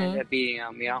I ended up beating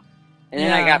him. And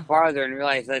then I got farther and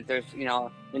realized that there's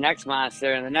the next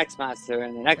monster and the next monster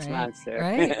and the next monster.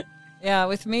 Right. Yeah,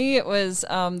 with me it was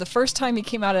the first time he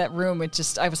came out of that room.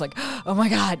 I was like, oh my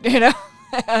god,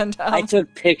 And I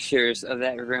took pictures of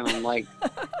that room, like,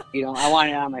 I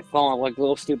wanted it on my phone, like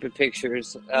little stupid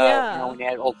pictures. When you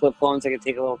had old flip phones, I could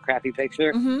take a little crappy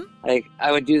picture. Like,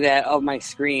 I would do that of my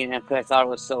screen because I thought it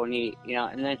was so neat,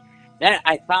 And then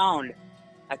I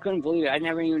couldn't believe it. I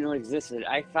never even knew it existed.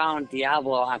 I found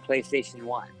Diablo on PlayStation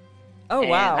 1. Oh,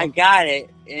 wow. I got it,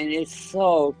 and it's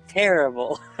so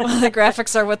terrible. Well, the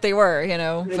graphics are what they were, The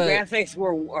graphics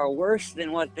are worse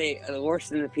than worse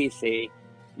than the PC.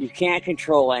 You can't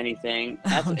control anything.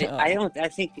 I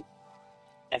think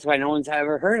that's why no one's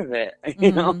ever heard of it.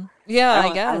 Yeah,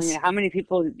 I guess. I mean, how many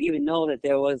people even know that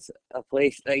there was a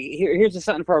place? Like, here's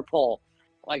something for a poll.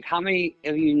 Like, how many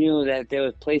of you knew that there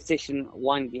was PlayStation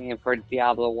 1 game for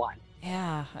Diablo 1?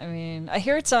 Yeah, I mean, I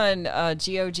hear it's on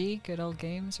GOG, Good Old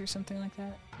Games, or something like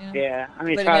that. Yeah, I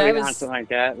mean, it's But, probably on something like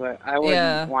that, but I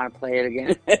wouldn't want to play it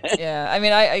again. Yeah, I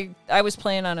mean, I was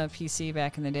playing on a PC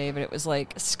back in the day, but it was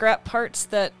like scrap parts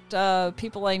that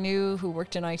people I knew who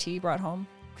worked in IT brought home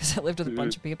because I lived with a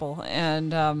bunch of people.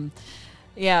 And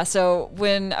so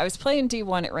when I was playing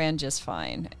D1, it ran just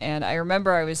fine. And I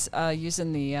remember I was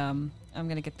using the, I'm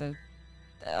going to get the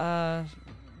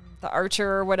archer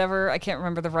or whatever. I can't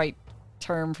remember the right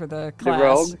term for the class. The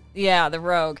rogue? Yeah, the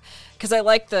rogue. Because I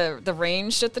liked the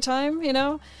ranged at the time,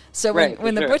 So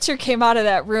when the butcher came out of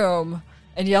that room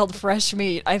and yelled fresh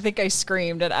meat, I think I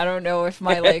screamed, and I don't know if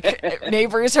my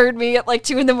neighbors heard me at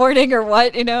 2 a.m. or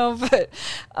what, but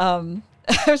I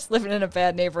was living in a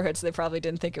bad neighborhood, so they probably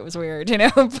didn't think it was weird,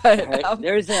 But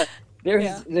there's a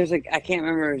I can't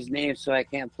remember his name, so I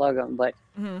can't plug him, but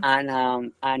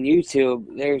on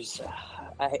YouTube there's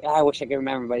I wish I could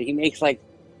remember, but he makes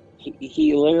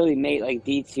he literally made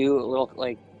D2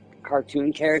 little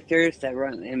cartoon characters that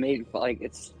run and made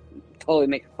it's totally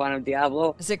making fun of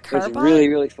Diablo. Is it It's Carbot? really,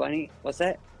 really funny. What's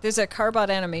that? There's a Carbot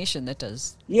animation that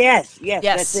does. Yes,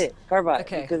 that's it. Carbot.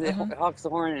 Okay. Because it honks the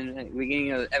horn in the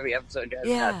beginning of every episode.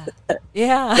 Yeah. But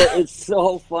it's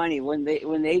so funny when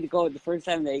they go the first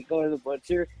time they go to the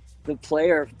butcher, the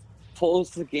player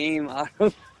pulls the game out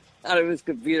of his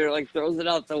computer, throws it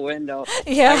out the window.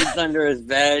 Yeah. Hides under his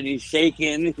bed. He's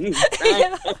shaking. He's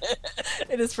Yeah.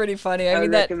 It is pretty funny. I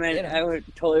would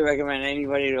totally recommend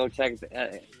anybody to go check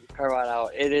Carbot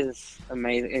out. It is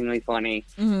amazingly funny.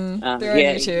 They're on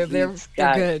YouTube. They're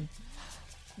good.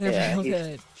 They're real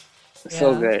good.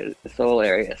 So good. So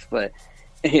hilarious. But,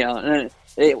 he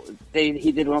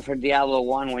did one for Diablo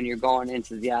 1 when you're going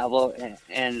into Diablo. We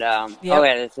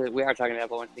are talking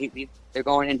Diablo 1. They're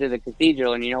going into the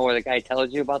cathedral, and where the guy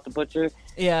tells you about the butcher?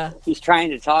 Yeah. He's trying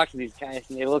to talk to these guys,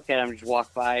 and they look at him, just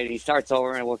walk by, and he starts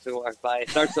over and looks to walk by. He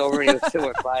starts over and he looks to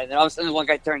walk by, and then all of a sudden one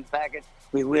guy turns back and,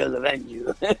 we will avenge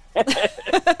you.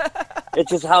 It's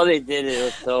just how they did it. It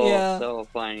was so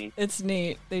funny. It's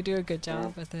neat. They do a good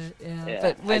job with it. Yeah.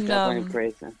 But when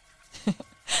praise them.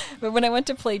 But when I went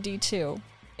to play D2,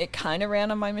 it kind of ran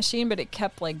on my machine, but it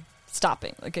kept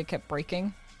stopping. It kept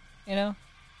breaking,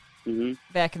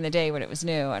 back in the day when it was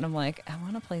new. And I'm like, I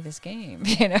want to play this game,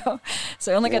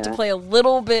 So I only got to play a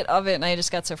little bit of it, and I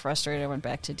just got so frustrated I went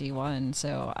back to D1.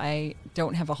 So I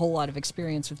don't have a whole lot of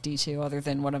experience with D2 other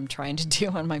than what I'm trying to do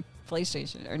on my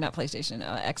PlayStation, or not PlayStation,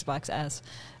 Xbox S,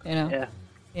 Yeah.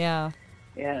 Yeah.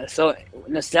 Yeah, so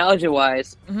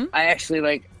nostalgia-wise, I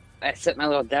actually I set my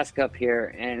little desk up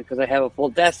here, and because I have a full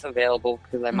desk available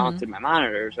because I mounted my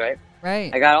monitors, right?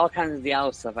 Right. I got all kinds of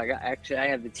Diablo stuff. I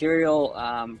have material.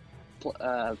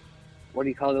 What do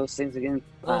you call those things again?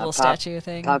 The little statue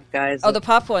thing. Pop guys. Oh, the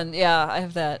pop one. Yeah, I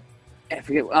have that. I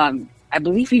forget. I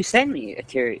believe you sent me a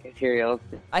material.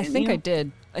 I think I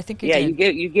did. I think I did.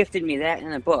 did. You gifted me that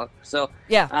in a book. So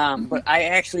yeah. But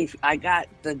I got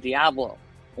the Diablo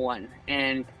one,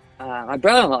 and my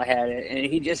brother-in-law had it, and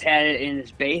he just had it in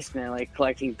his basement, like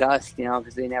collecting dust,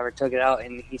 because they never took it out,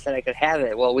 and he said I could have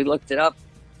it. Well, we looked it up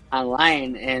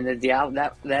online, and the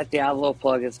Diablo that Diablo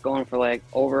plug is going for like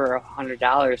over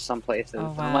 $100 some places. Oh,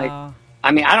 wow. I'm like,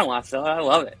 I mean, I don't want to sell it. I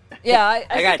love it. Yeah, I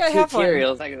got think two I have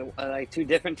materials, one. like two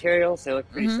different materials. They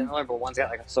look pretty similar, but one's got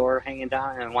like a sword hanging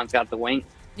down, and one's got the wing.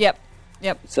 Yep.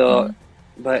 So,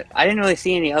 but I didn't really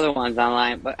see any other ones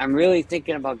online. But I'm really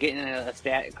thinking about getting a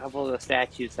couple of the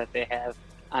statues that they have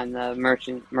on the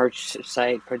merch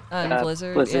site for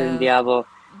Blizzard and Diablo,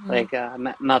 like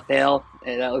Malthael.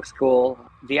 That looks cool.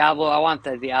 Diablo, I want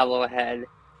the Diablo head.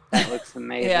 That looks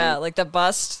amazing. Yeah, like the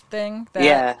bust thing.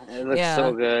 Yeah, it looks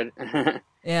so good.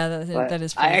 Yeah, that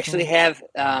is pretty I actually have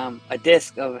a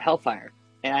disc of Hellfire.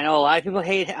 And I know a lot of people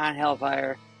hate on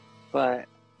Hellfire, but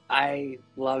I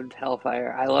loved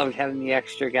Hellfire. I loved having the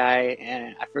extra guy,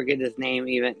 and I forget his name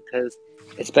even because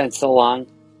it's been so long,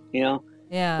 Yeah.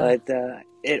 But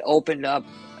it opened up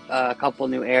a couple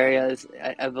new areas.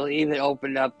 I believe it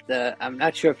opened up I'm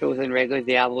not sure if it was in regular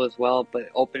Diablo as well, but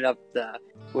it opened up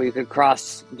where you could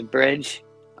cross the bridge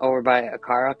over by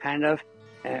Akara, kind of.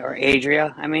 Or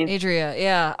Adria, I mean. Adria,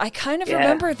 yeah. I kind of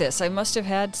remember this. I must have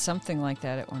had something like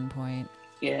that at one point.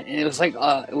 Yeah, and it was like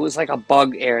a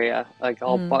bug area, like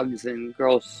all bugs and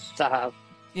gross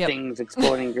things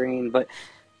exploding green. But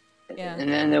and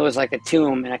then there was like a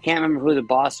tomb, and I can't remember who the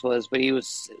boss was, but he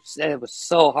said it was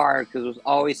so hard because it was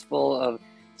always full of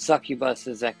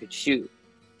succubuses that could shoot.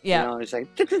 Yeah, it's like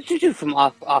from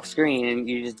off screen, and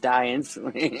you just die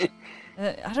instantly.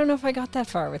 I don't know if I got that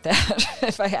far with that,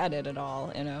 if I had it at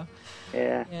all,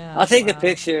 Yeah. I'll take a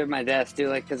picture of my desk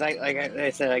too, because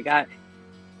I said, I got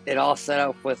it all set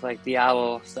up with like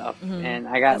Diablo stuff, and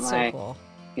I got That's my, so cool.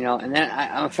 And then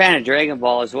I'm a fan of Dragon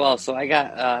Ball as well, so I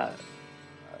got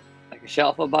like a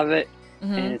shelf above it,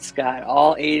 and it's got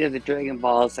all 8 of the Dragon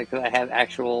Balls, like I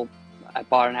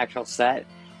bought an actual set,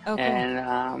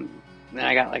 and then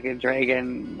I got like a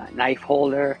dragon knife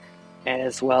holder,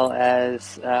 as well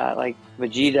as like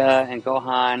Vegeta and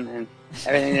Gohan and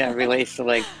everything that relates to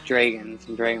like dragons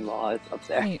and Dragon Ball is up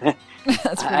there.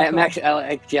 That's pretty cool. I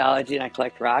like geology, and I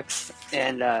collect rocks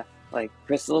and like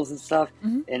crystals and stuff.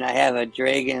 And I have a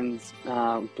dragon's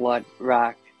blood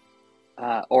rock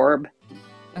orb,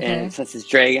 and since it's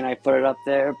dragon, I put it up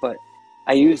there. But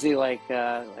I usually like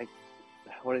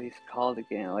what are these called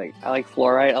again? Like I like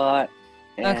fluorite a lot.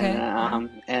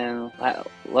 And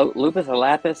lupus or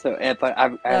lapis, but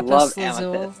I love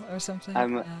amethyst or something.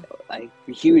 I'm like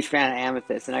a huge fan of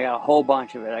amethyst, and I got a whole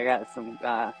bunch of it. I got some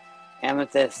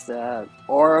amethyst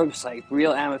orbs, like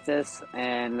real amethyst,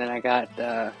 and then I got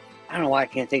I don't know why I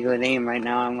can't think of the name right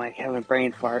now. I'm like having a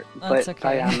brain fart, but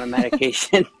probably on the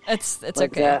medication. It's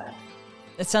okay.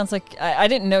 It sounds like I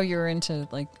didn't know you were into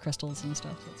like crystals and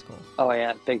stuff. That's cool. Oh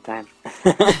yeah, big time.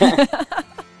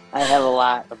 I have a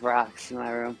lot of rocks in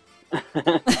my room.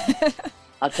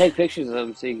 I'll take pictures of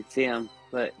them so you can see them.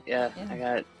 But I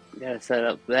got to set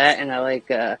up that, and I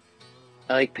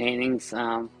like paintings.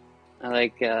 I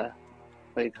like what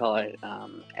do you call it?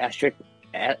 Abstract.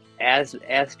 Yes.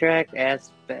 Abstract.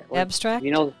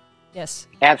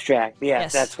 Yeah,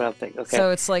 yes. That's what I'm thinking. Okay.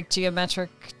 So it's like geometric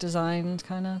design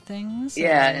kind of things.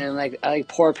 Yeah, and I like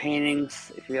pour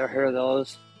paintings. If you ever heard of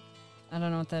those. I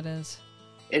don't know what that is.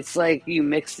 It's like you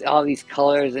mix all these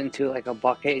colors into like a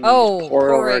bucket and you just pour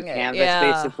it over a canvas,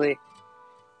 basically.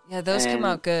 Yeah, those come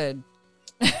out good.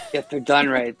 If they're done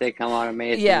right, they come out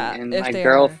amazing. Yeah, and my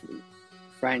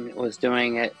girlfriend was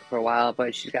doing it for a while,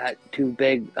 but she's got 2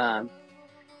 big,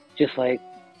 just like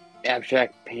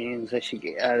abstract paintings that she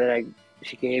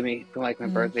gave me for like my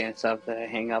birthday and stuff that I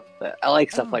hang up. But I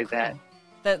like stuff like cool.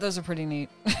 that. Those are pretty neat.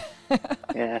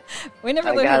 Yeah, we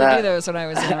never learned how to do those when I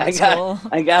was in art school.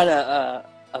 I got a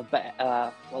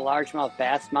largemouth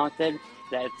bass mounted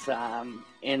that's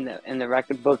in the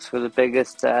record books for the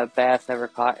biggest bass ever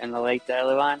caught in the lake that I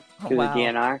live on through the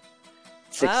DNR.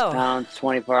 6 pounds,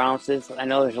 24 ounces. I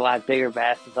know there's a lot bigger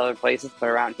bass in other places, but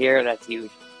around here, that's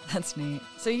huge. That's neat.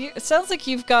 So it sounds like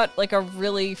you've got like a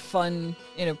really fun,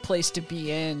 place to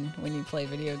be in when you play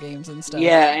video games and stuff.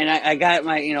 Yeah, and I got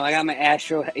my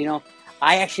Astro.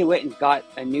 I actually went and got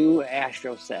a new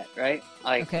Astro set, right?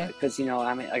 Like, because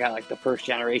I got like the first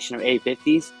generation of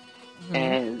A50s,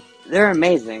 and they're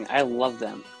amazing. I love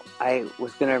them. I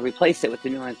was going to replace it with the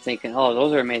new ones thinking, oh,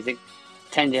 those are amazing.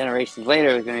 10 generations later,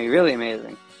 it's going to be really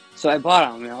amazing. So I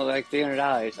bought them, like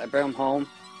 $300. I brought them home.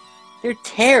 They're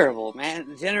terrible,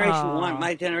 man. Generation 1,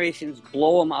 my generations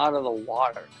blow them out of the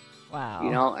water.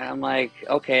 Wow. And I'm like,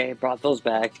 okay, I brought those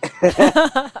back.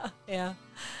 Yeah.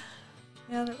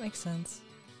 Yeah, that makes sense.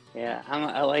 Yeah,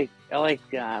 I like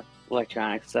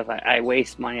electronic stuff. I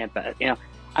waste money at best.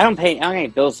 I don't get any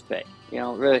bills to pay.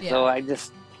 Really. Yeah. So I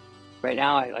just right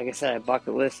now, like I said, I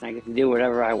bucket list and I get to do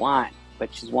whatever I want,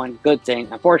 which is one good thing.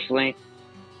 Unfortunately,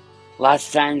 lots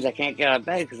of times I can't get out of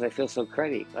bed because I feel so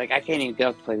cruddy. Like I can't even get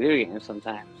up to play video games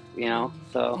sometimes.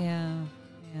 So yeah.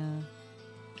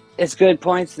 It's good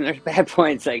points and there's bad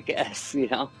points, I guess.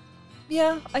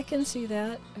 Yeah, I can see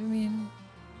that. I mean,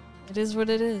 it is what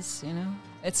it is.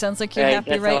 It sounds like you're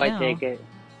happy right now. That's how I take it.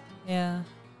 Yeah.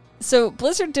 So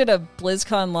Blizzard did a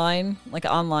BlizzCon line, like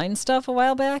online stuff a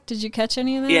while back. Did you catch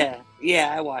any of that?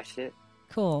 Yeah, I watched it.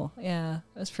 Cool. Yeah,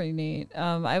 that's pretty neat.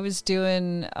 I was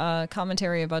doing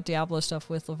commentary about Diablo stuff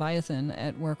with Leviathan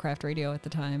at Warcraft Radio at the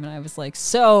time, and I was like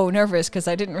so nervous because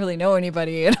I didn't really know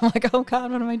anybody, and I'm like, oh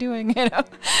God, what am I doing? But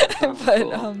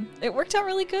cool. It worked out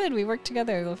really good. We worked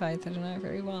together, Leviathan and I,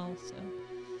 very well. So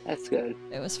that's good.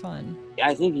 It was fun.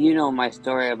 I think my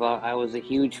story about I was a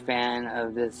huge fan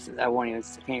of this. I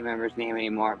can't remember his name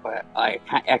anymore, but I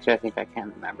think I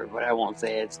can remember, but I won't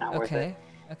say it. It's not worth it. Okay.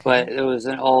 But it was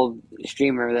an old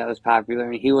streamer that was popular,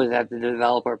 and he was at the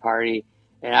developer party,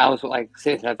 and I was like,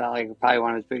 seriously, I thought like probably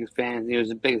one of his biggest fans. He was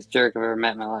the biggest jerk I've ever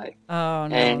met in my life. Oh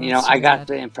no! And I got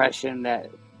the impression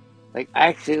that I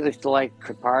actually used to like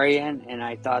Kripparrian, and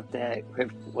I thought that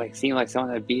Krip seemed like someone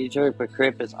that'd be a jerk, but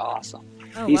Krip is awesome.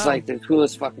 Oh, he's like the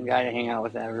coolest fucking guy to hang out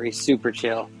with ever. He's super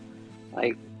chill,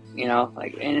 and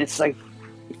it's like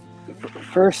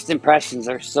first impressions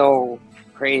are so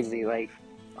crazy, like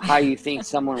how you think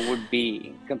someone would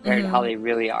be compared to how they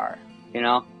really are,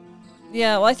 Yeah,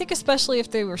 well, I think especially if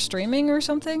they were streaming or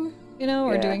something,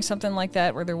 or doing something like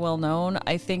that where they're well known,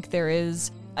 I think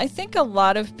a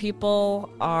lot of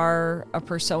people are a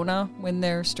persona when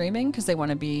they're streaming because they want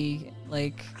to be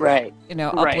like, right,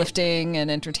 uplifting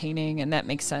and entertaining, and that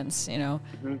makes sense,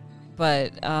 Mm-hmm.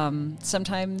 But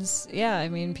sometimes, I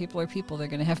mean, people are people. They're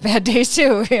going to have bad days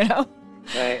too,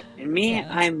 Right. And me,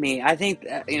 I'm me. I think,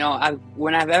 I've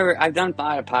done a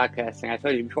lot of podcasting. I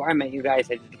told you before I met you guys,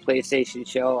 I did the PlayStation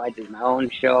show. I did my own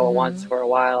show once for a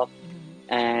while.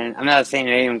 And I'm not saying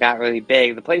it even got really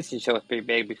big. The PlayStation show was pretty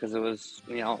big because it was,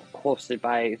 hosted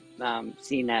by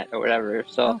CNET or whatever.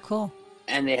 So, cool.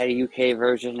 And they had a UK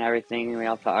version and everything. And we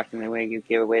all talked and they give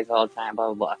giveaways all the time, blah,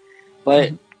 blah, blah.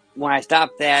 But when I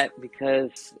stopped that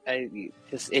because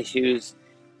just issues,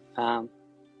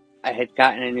 I had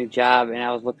gotten a new job and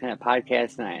I was looking at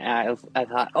podcasts and I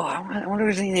thought, I wonder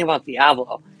if there's anything about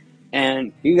Diablo.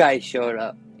 And you guys showed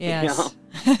up. Yes.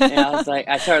 And I was like,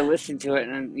 I started listening to it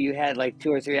and you had like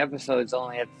 2 or 3 episodes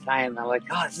only at the time. And I'm like,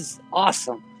 oh, this is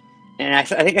awesome. And I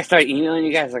think I started emailing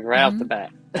you guys like right off the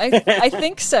bat. I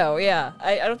think so, yeah.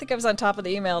 I don't think I was on top of the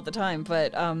email at the time,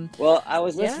 but... well, I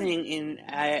was listening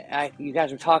and you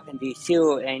guys were talking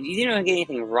D2 and you didn't even get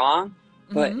anything wrong.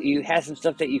 But you had some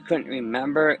stuff that you couldn't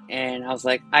remember, and I was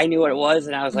like, I knew what it was,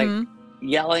 and I was like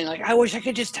yelling, like, I wish I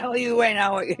could just tell you right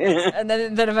now. And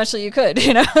then eventually you could,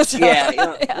 So,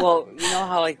 Well,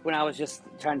 how like when I was just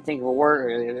trying to think of a word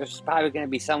earlier, there's probably going to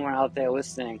be someone out there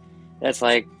listening that's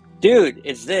like, dude,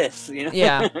 it's this,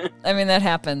 Yeah, I mean, that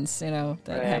happens, that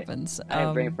happens. I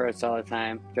have brain farts all the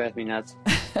time. Drives me nuts.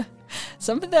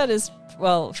 Something that is,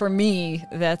 well, for me,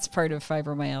 that's part of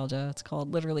fibromyalgia. It's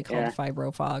literally called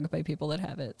fibrofog by people that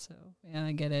have it. So, yeah,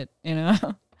 I get it,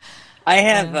 I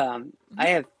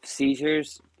have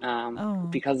seizures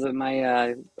because of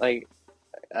my,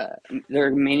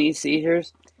 they're mini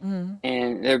seizures,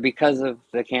 and they're because of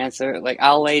the cancer. Like,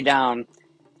 I'll lay down,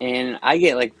 and I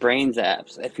get, like, brain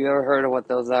zaps. If you ever heard of what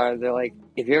those are, they're like,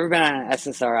 if you've ever been on an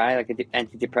SSRI, like an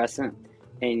antidepressant,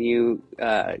 and you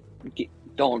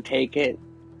don't take it,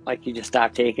 like you just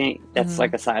stop taking it, that's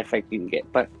like a side effect you can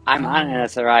get. But I'm on an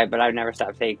SRI, but I've never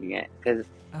stopped taking it because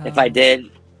if I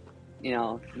did,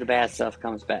 the bad stuff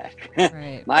comes back.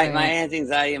 Right, my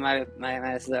anti-anxiety and my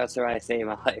SRI saved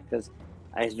my life because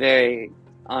I was very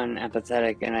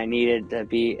unempathetic and I needed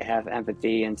to have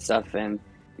empathy and stuff and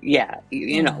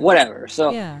whatever.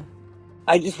 So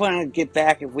I just want to get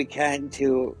back, if we can,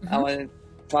 to I want to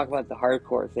talk about the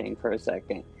hardcore thing for a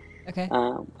second. Okay.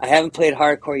 I haven't played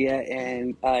hardcore yet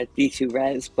in D2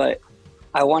 Res, but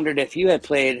I wondered if you had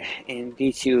played in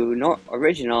D2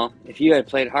 original, if you had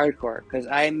played hardcore, because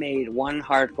I made one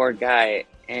hardcore guy,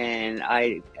 and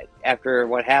after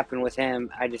what happened with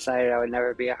him, I decided I would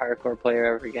never be a hardcore player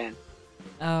ever again.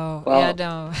 Oh, Well, yeah,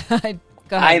 no.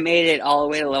 Go I ahead. made it all the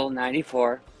way to level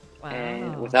 94,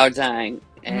 and Wow. without dying.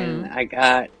 And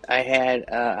Mm-hmm.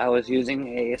 I was using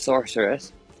a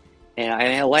sorceress, and I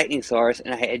had a lightning source,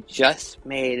 and I had just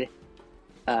made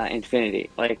Infinity,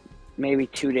 like maybe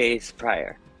 2 days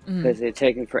prior, Mm-hmm. because it had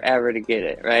taken forever to get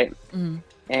it, right? Mm-hmm.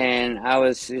 And I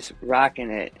was just rocking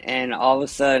it, and all of a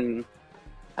sudden,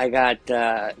 I got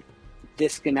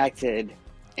disconnected,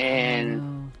 Oh, and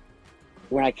no.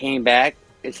 when I came back,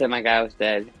 it said my guy was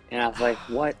dead, and I was like,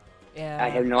 "What?" I Yeah.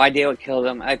 have no idea what killed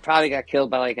him. I probably got killed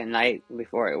by like a knight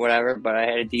before it, whatever. But I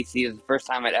had a DC. It was the first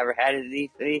time I'd ever had a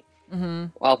DC Mm-hmm.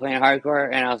 while playing hardcore,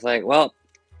 and I was like, "Well,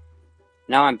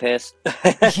 now I'm pissed,"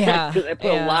 Yeah. because I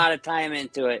put a Yeah. lot of time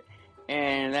into it,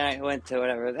 and then I went to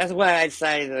whatever. That's why I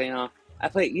decided, I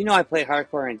played. I played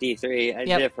hardcore in D3. I did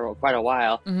Yep. it for quite a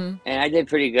while, Mm-hmm. and I did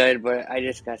pretty good. But I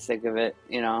just got sick of it,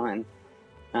 and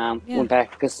Yeah. went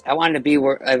back because I wanted to be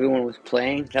where everyone was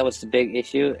playing. That was the big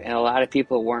issue, and a lot of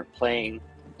people weren't playing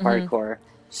Mm-hmm. hardcore.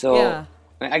 So Yeah.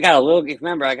 I got a little.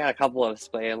 Remember, I got a couple of us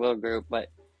play a little group, but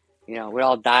we'd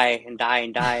all die and die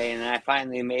and die, and then I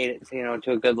finally made it,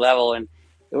 to a good level. And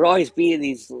it would always be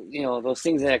these, those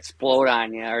things that explode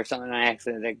on you or something on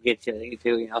accident that get you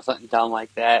too, something dumb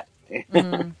like that.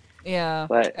 Mm-hmm. Yeah.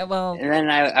 But Well. and then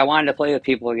I wanted to play with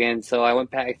people again, so I went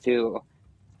back to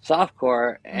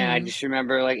softcore, and I Mm-hmm. just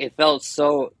remember like it felt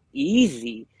so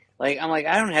easy. Like I'm like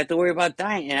I don't have to worry about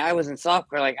dying, and I was in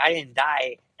softcore, like I didn't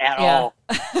die at Yeah. all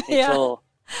Yeah.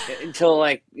 until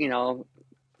like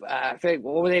I forget,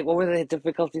 what were the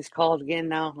difficulties called again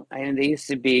now? I mean, they used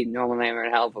to be normal, nightmare,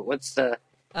 and hell, but what do they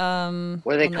Well,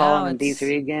 call now them in it's.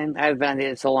 D3 again? I've been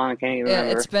in it so long I can't even Yeah,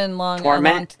 it's remember. been a long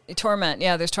Torment? torment.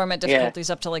 Yeah, there's torment Yeah, difficulties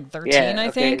up to like 13, yeah, I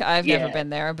think. okay, I've never yeah, been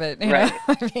there, but right.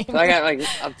 I So I mean, got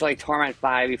like up to like Torment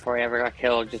 5 before I ever got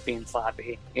killed just being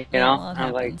sloppy, yeah, well, it I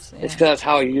was like, happens. it's Yeah. because that's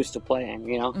how I used to playing.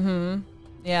 Mm-hmm.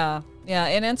 Yeah. Yeah.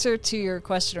 In answer to your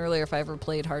question earlier, if I ever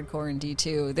played hardcore in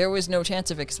D2, there was no chance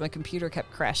of it because my computer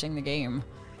kept crashing the game.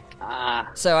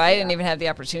 So I didn't Yeah. even have the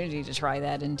opportunity to try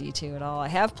that in D2 at all. I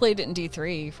have played it in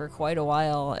D3 for quite a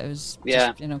while. It was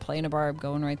Yeah. just, playing a barb,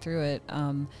 going right through it.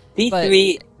 But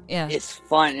D3 yeah. is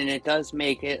fun, and it does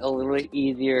make it a little bit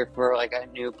easier for like a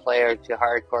new player to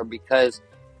hardcore because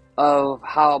of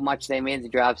how much they made the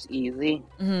drops easy.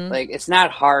 Mm-hmm. Like it's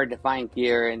not hard to find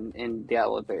gear in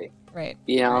Diablo 3. Right.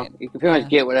 You Right. can pretty Yeah. much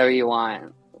get whatever you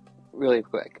want really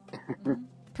quick.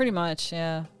 Pretty much,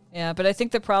 yeah. Yeah, but I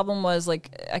think the problem was,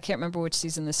 like, I can't remember which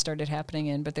season this started happening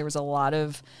in, but there was a lot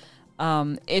of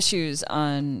issues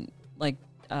on, like,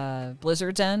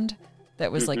 Blizzard's end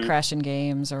that was, like, crashing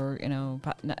games or,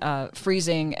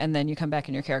 freezing, and then you come back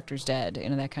and your character's dead,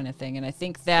 that kind of thing. And I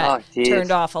think that Oh,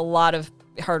 turned off a lot of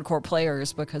hardcore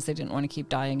players because they didn't want to keep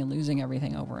dying and losing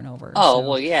everything over and over. Oh, So,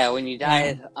 well, yeah, when you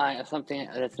die on something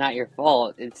that's not your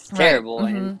fault, it's right. terrible,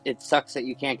 Mm-hmm. and it sucks that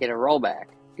you can't get a rollback.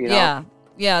 Yeah.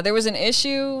 Yeah, there was an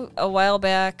issue a while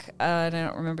back, and I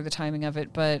don't remember the timing of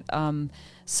it, but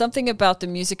something about the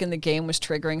music in the game was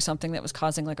triggering something that was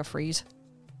causing like a freeze.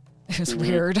 It was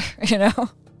weird,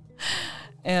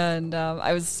 And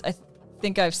I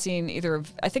think I've seen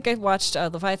I think I watched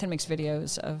Leviathan makes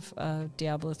videos of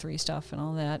Diablo 3 stuff and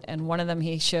all that, and one of them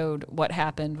he showed what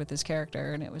happened with his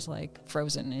character, and it was like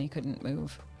frozen and he couldn't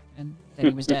move. And then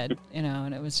he was dead,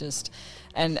 and it was just,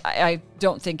 and I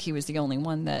don't think he was the only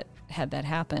one that had that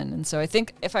happen. And so I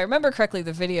think, if I remember correctly,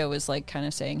 the video was like kind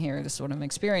of saying, here, this is what I'm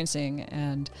experiencing.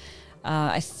 And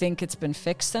I think it's been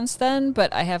fixed since then,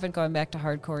 but I haven't gone back to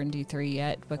hardcore in D3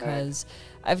 yet because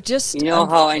I've just... You know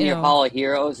how in your Hall of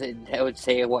Heroes it would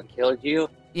say what killed you?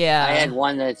 Yeah. I had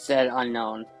one that said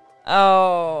unknown.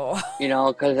 Oh.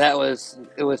 Because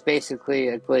it was basically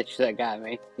a glitch that got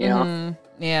me, Mm-hmm.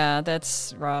 Yeah,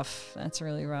 that's rough. That's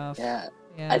really rough. Yeah.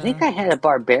 Yeah. I think I had a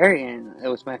barbarian. It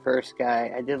was my first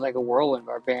guy. I did like a whirlwind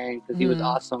barbarian because he was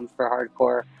awesome for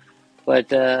hardcore.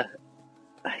 But I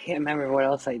can't remember what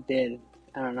else I did.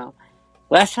 I don't know.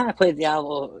 Last time I played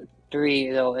Diablo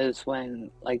 3, though, is when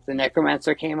like the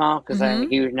Necromancer came out because I'm a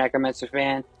huge Necromancer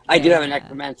fan. I do have a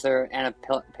Necromancer and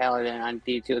a Paladin on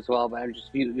D2 as well, but I'm just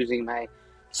using my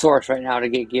source right now to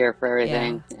get gear for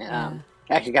everything. I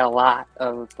actually got a lot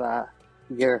of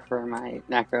gear for my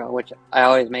Necro, which I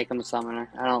always make him a summoner.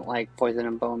 I don't like poison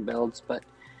and bone builds, but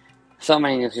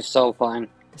summoning is just so fun.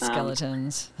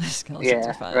 Skeletons. Skeletons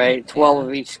are fun. Right. 12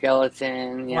 of each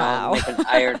skeleton. Wow. Make an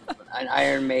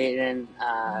Iron Maiden,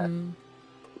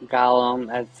 Golem.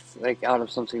 That's like out of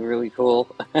something really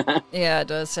cool. Yeah, it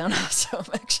does sound awesome,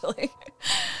 actually.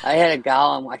 I had a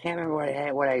Golem. I can't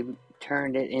remember what I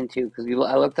turned it into, because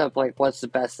I looked up like what's the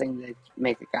best thing to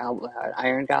make an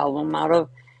iron golem out of,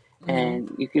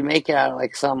 and you can make it out of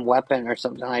like some weapon or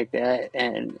something like that,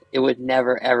 and it would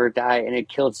never ever die, and it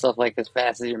killed stuff like as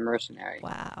fast as your mercenary.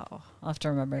 Wow. I'll have to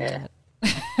remember that.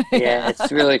 Yeah, it's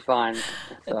really fun. So.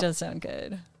 It does sound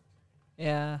good.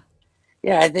 Yeah.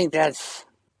 Yeah, I think that's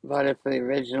about it for the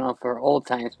original for old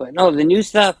times. But no, the new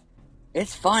stuff,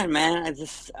 it's fun, man. I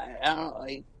don't know,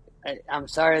 like, I'm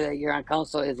sorry that your on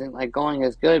console isn't like going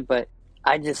as good, but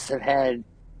I just have had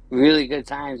really good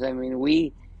times. I mean,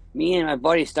 me and my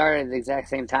buddy started at the exact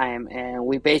same time, and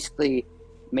we basically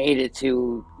made it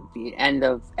to the end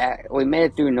of. We made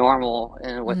it through normal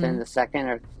and within the second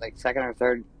or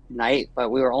third night,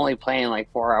 but we were only playing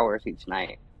like 4 hours each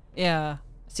night. Yeah.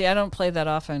 See, I don't play that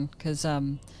often because I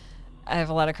have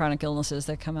a lot of chronic illnesses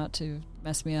that come out to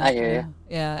mess me up. I hear you.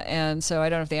 Yeah, and so I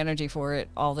don't have the energy for it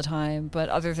all the time. But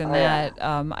other than that,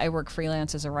 I work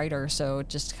freelance as a writer, so it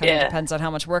just kind of depends on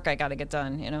how much work I got to get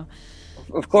done, you know?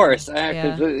 Of course, I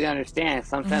completely understand.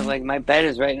 Sometimes, like, my bed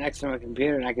is right next to my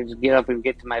computer, and I can just get up and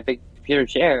get to my big computer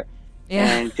chair. Yeah.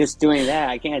 And just doing that,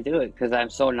 I can't do it because I'm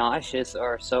so nauseous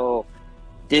or so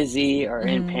dizzy or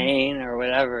in pain or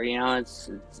whatever. You know,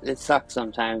 it sucks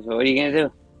sometimes. But what are you gonna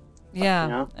do? Yeah, you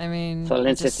know? I mean,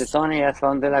 Solenzettisoni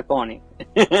son della coni.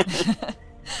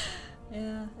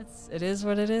 Yeah, it is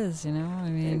what it is. You know, I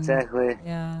mean, exactly.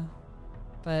 Yeah.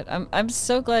 But I'm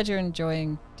so glad you're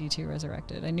enjoying D2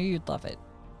 Resurrected. I knew you'd love it.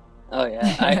 Oh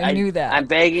yeah, I knew that. I'm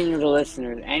begging the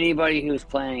listeners, anybody who's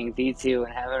playing D2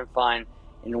 and having fun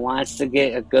and wants to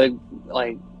get a good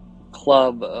like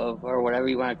club of, or whatever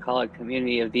you want to call it,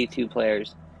 community of D2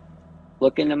 players,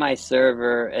 look into my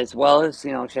server as well as,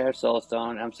 you know, Shattered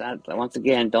Soulstone. I'm sorry, once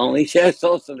again, don't leave Shattered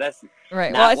Soulstone. That's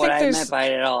right. Not what I meant by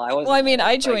it at all. I mean,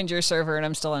 I joined your server and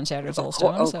I'm still on Shattered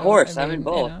Soulstone. Of course, I'm in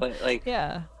both. You know, but like,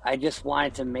 yeah, I just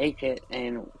wanted to make it,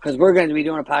 and because we're going to be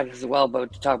doing a podcast as well,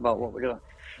 but to talk about what we're doing.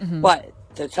 But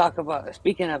to talk about,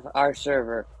 speaking of our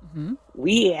server,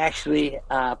 we actually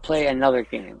play another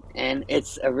game, and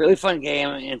it's a really fun game.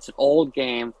 It's an old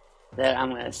game that I'm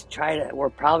going to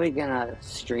we're probably going to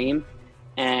stream,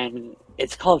 and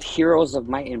it's called Heroes of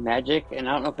Might and Magic, and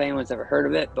I don't know if anyone's ever heard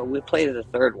of it, but we played the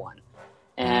third one,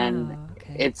 and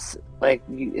it's like,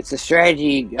 it's a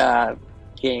strategy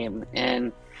game,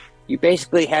 and you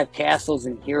basically have castles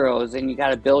and heroes, and you got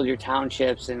to build your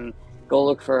townships and go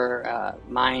look for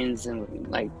mines and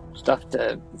like stuff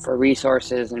for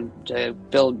resources and to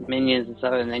build minions and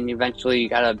stuff, and then eventually you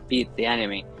gotta beat the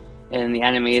enemy, and the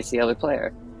enemy is the other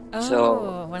player.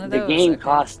 So one of the those, game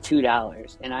costs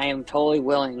 $2, and I am totally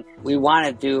willing. We want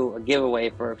to do a giveaway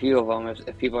for a few of them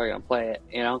if people are gonna play it.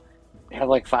 You know, have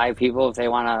like 5 people. If they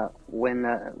want to win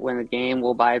the game,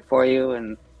 we'll buy it for you,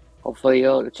 and hopefully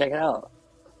you'll check it out.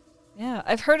 Yeah,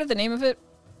 I've heard of the name of it.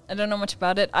 I don't know much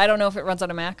about it. I don't know if it runs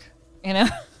on a Mac. You know,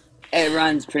 it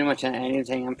runs pretty much on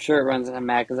anything. I'm sure it runs on a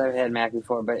Mac because I've had Mac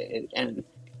before. But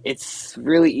it's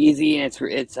really easy, and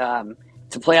it's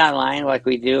to play online like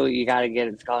we do. You got to get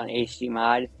it's called an HD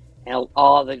mod, and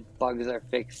all the bugs are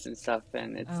fixed and stuff.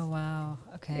 And it's wow,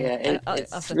 okay, yeah,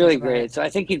 it's really great. So I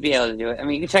think you'd be able to do it. I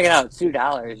mean, you can check it out. It's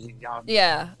 $2.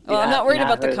 Yeah, well, I'm not worried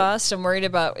about the cost. I'm worried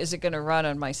about, is it going to run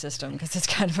on my system, because it's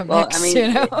kind of a mix. Well, I mean,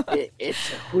 you know? it's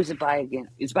who's it by again?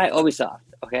 It's by Ubisoft.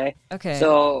 Okay. Okay.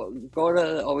 So go to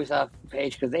the Ubisoft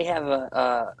page because they have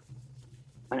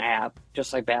an app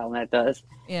just like Battle.net does.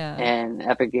 Yeah. And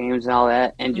Epic Games and all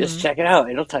that, and just check it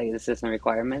out. It'll tell you the system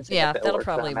requirements. Yeah, that'll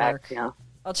probably work. You know?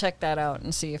 I'll check that out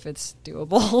and see if it's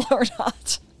doable or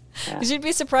not. Because you'd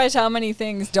be surprised how many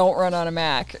things don't run on a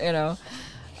Mac. You know.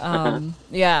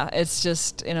 Yeah, it's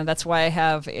just, you know, that's why I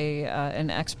have an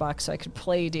Xbox, so I could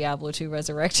play Diablo 2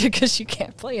 Resurrected, because you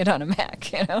can't play it on a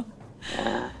Mac. You know.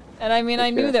 Yeah. And I mean, I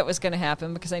knew that was going to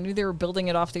happen because I knew they were building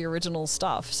it off the original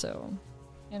stuff. So,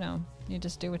 you know, you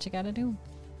just do what you got to do.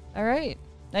 All right.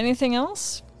 Anything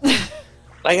else?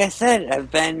 Like I said,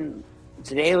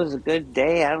 today was a good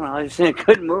day. I don't know. I was in a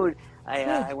good mood.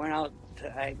 I went out.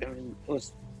 I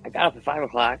got up at 5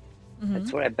 o'clock.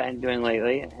 That's what I've been doing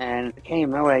lately. And I can't even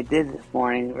remember what I did this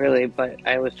morning, really. But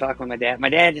I was talking with my dad. My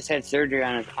dad just had surgery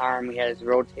on his arm. He had his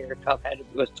rotator cuff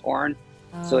was torn.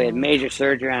 So he had major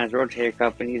surgery on his rotator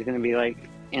cuff, and he's going to be like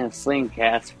in a sling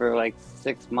cast for like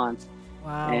 6 months.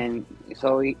 Wow. And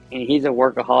so he's a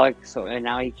workaholic, and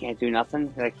now he can't do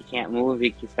nothing. Like, he can't move.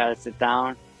 He's got to sit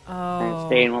down and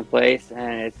stay in one place.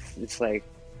 And it's like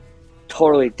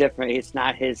totally different. It's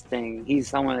not his thing. He's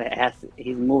someone that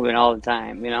he's moving all the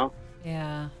time, you know?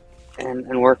 Yeah.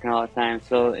 And working all the time.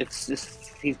 So it's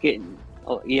just,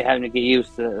 you're having to get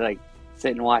used to like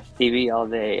sit and watch TV all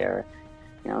day, or,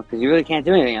 you know, because you really can't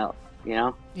do anything else, you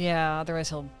know? Yeah, otherwise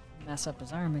he'll Mess up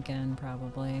his arm again,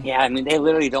 probably. Yeah, I mean, they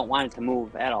literally don't want it to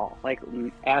move at all. Like,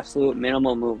 absolute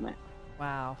minimal movement.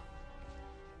 Wow.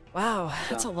 Wow,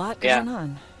 that's a So, lot yeah. going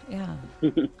on. Yeah.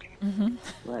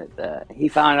 But he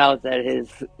found out that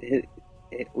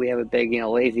we have a big,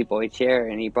 lazy boy chair,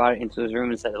 and he brought it into his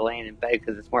room instead of laying in bed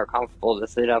because it's more comfortable to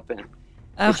sit up in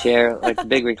the chair, like the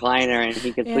big recliner, and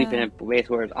he could sleep in it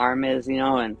basically where his arm is,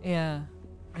 and Yeah.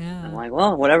 Yeah. I'm like,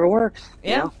 well, whatever works.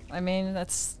 Yeah. I mean,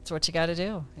 that's what you got to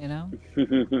do,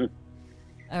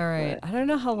 All right. But, I don't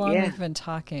know how long yeah. we've been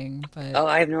talking, but Oh,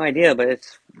 I have no idea, but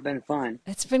it's been fun.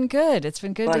 it's been good. It's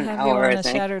been good About to an have you hour, on I a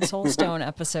think. Shattered Soulstone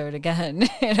episode again,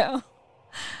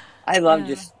 I love Yeah.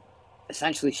 just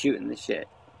essentially shooting the shit,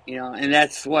 and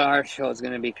that's what our show is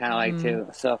going to be kind of like too.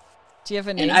 So, Do you have a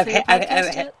and name for your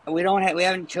podcast yet? we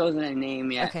haven't chosen a name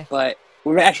yet, Okay. but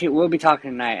we'll be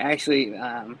talking tonight. Actually,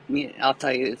 I'll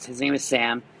tell you, his name is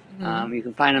Sam. Mm-hmm. You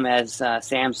can find him as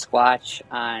Sam Squatch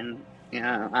on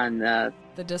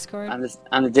The Discord?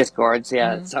 on the Discords.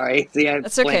 Yeah, Mhm. sorry, see, I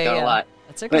That's blanked okay, out yeah. a lot.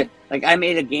 That's okay. But like, I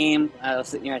made a game. I was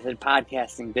sitting here. I said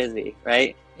podcasting busy,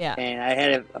 right? Yeah. And I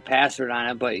had a password on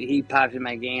it, but he popped in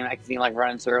my game. I could see him like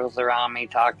running circles around me,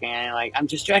 talking like, "I'm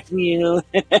distracting you."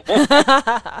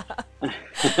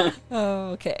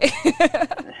 Oh, okay.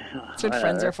 That's what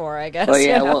friends are for, I guess. But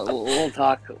yeah, we'll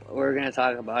talk. We're gonna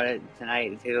talk about it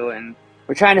tonight too, and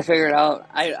we're trying to figure it out.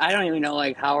 I don't even know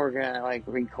like how we're gonna like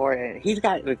record it. He's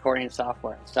got recording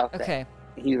software and stuff Okay.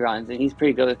 that he runs, and he's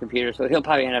pretty good with computers, so he'll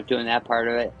probably end up doing that part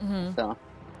of it. Mhm. So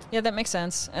Yeah, that makes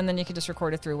sense. And then you can just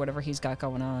record it through whatever he's got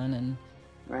going on and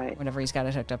right. whatever he's got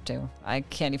it hooked up to. I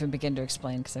can't even begin to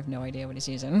explain because I have no idea what he's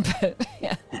using. But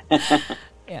yeah.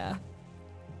 Yeah.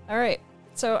 All right.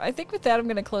 So I think with that, I'm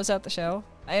going to close out the show.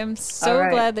 I am so All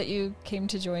right. glad that you came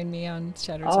to join me on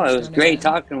Shattered Oh, it was Soulstone great again.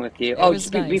 talking with you.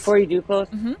 was nice. Before you do close,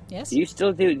 Yes. do you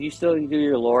still do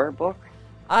your lore book?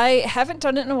 I haven't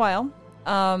done it in a while.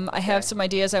 I have some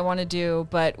ideas I want to do,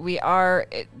 but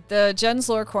the Jen's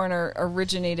Lore Corner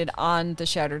originated on the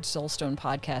Shattered Soulstone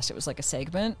podcast. It was like a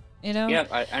segment, Yeah,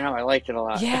 I know. I liked it a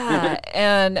lot. Yeah,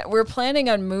 and we're planning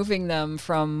on moving them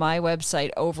from my website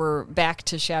over back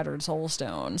to Shattered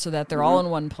Soulstone so that they're all in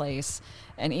one place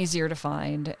and easier to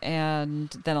find, and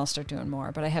then I'll start doing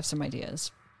more. But I have some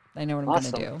ideas. I know what I'm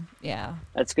Awesome. going to do. Yeah.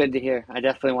 That's good to hear. I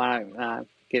definitely want to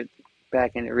get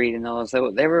back into reading those.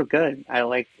 They were good. I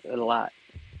liked it a lot.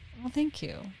 Well, thank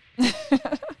you.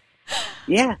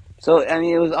 Yeah. So I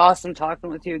mean, it was awesome talking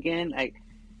with you again.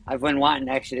 I've been wanting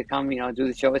actually to come, do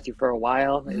the show with you for a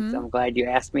while. I'm glad you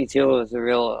asked me to. It was a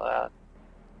real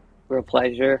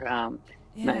pleasure.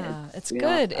 Yeah, it's I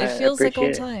good. It feels like old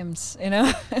appreciate it. times,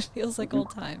 It feels like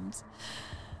old times.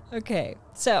 Okay,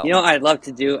 so I'd love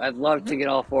to get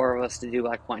all four of us to do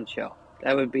like one show.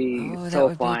 That would be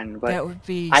fun. But that would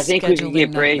be. I think we could get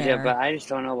scheduling Brazia, nightmare. but I just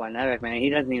don't know about Nevik, man. He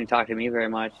doesn't even talk to me very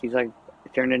much. He's like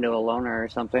turned into a loner or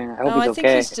something. I hope No, he's I think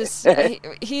okay. he's just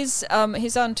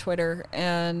he's on Twitter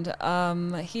and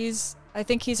I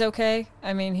think he's okay.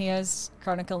 I mean, he has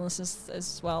chronic illnesses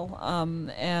as well.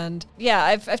 And yeah,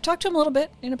 I've talked to him a little bit,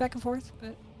 back and forth,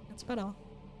 but that's about all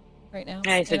right now.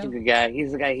 Yeah, he's such a good guy.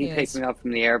 He's the guy. He picked is. me up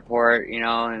from the airport,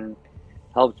 and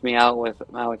helped me out with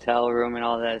my hotel room and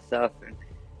all that stuff. And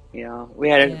we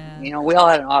had we all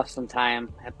had an awesome time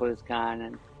at BlizzCon,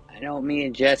 and I know me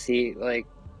and Jesse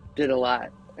did a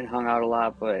lot and hung out a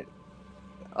lot, but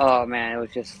oh man, it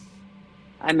was just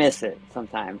I miss it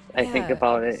sometimes. I think Yeah,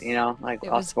 about it, it us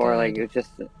was four, good. it was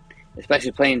just,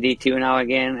 especially playing D2 now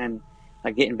again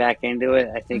and getting back into it.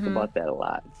 I think about that a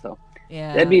lot. So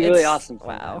Yeah, that'd be really it's- awesome.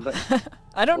 Wow. But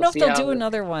I don't we'll know if see they'll how do it-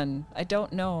 another one. I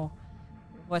don't know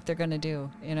what they're going to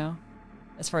do,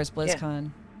 as far as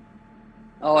BlizzCon.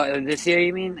 oh, this year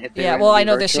you mean? If they're Yeah, gonna well, do I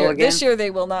know this virtual year. again? This year they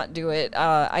will not do it.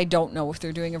 I don't know if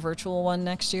they're doing a virtual one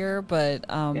next year, but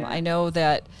I know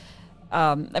that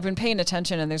I've been paying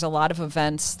attention, and there's a lot of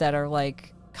events that are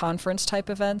like conference type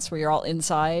events where you're all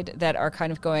inside that are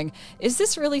kind of going, is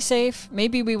this really safe?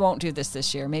 Maybe we won't do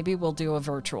this year. Maybe we'll do a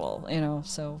virtual,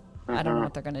 So I don't know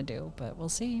what they're going to do, but we'll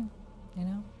see,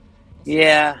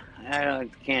 Yeah, I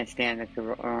can't stand the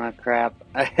corona crap.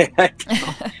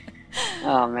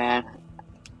 Oh man,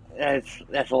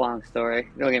 that's a long story.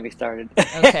 Don't get me started.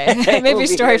 Okay, maybe We'll be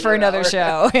story here for another hour.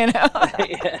 show,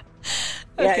 Yeah.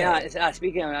 Okay. Yeah,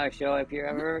 speaking of another show, if you're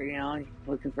ever,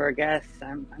 looking for a guest,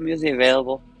 I'm usually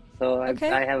available. So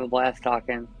Okay. I have a blast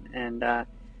talking, and I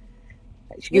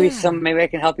should give you some. Maybe I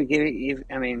can help you.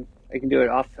 I mean, I can do it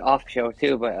off show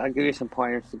too, but I'll give you some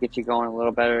pointers to get you going a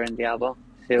little better in Diablo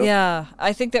too. Yeah,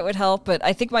 I think that would help, but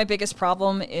I think my biggest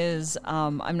problem is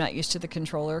I'm not used to the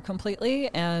controller completely,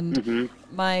 and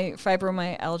my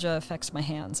fibromyalgia affects my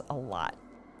hands a lot.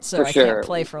 so For I sure. can't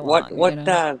play for long. What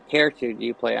character do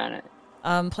you play on it?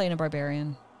 I'm playing a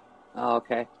barbarian. Oh,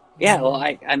 okay. Yeah, well,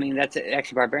 I mean, that's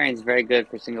actually Barbarian's very good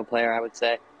for single player, I would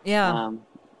say. Yeah.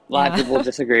 A lot of people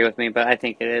disagree with me, but I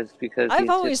think it is because I've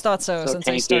always thought so since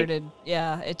tanky. I started.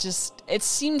 Yeah, it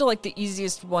seemed like the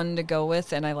easiest one to go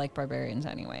with, and I like barbarians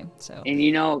anyway. So. And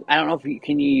I don't know if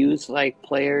can you use like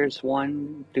players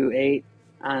 1 through 8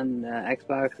 on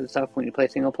Xbox and stuff when you play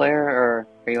single player, or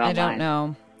are you online? I don't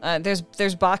know.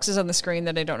 There's boxes on the screen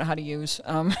that I don't know how to use.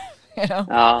 Oh,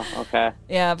 okay.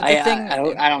 Yeah, but the thing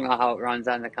I don't know how it runs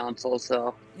on the console,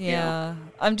 so yeah,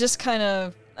 I'm just kind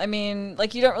of. I mean,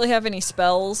 like, you don't really have any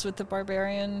spells with the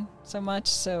barbarian so much,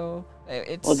 so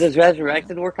it's... Well, does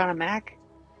Resurrected work on a Mac?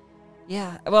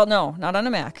 Yeah. Well, no, not on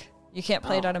a Mac. You can't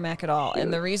play it on a Mac at all. Shoot.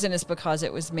 And the reason is because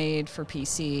it was made for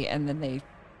PC, and then they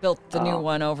built the new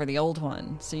one over the old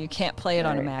one. So you can't play it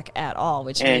on a Mac at all,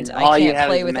 which means I can't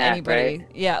play with anybody. Right?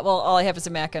 Yeah, well, all I have is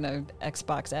a Mac and an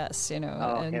Xbox S, Oh, okay.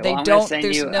 And well, they I'm don't... I'm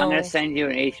going to send you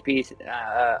an HP...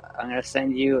 I'm going to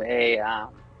send you a...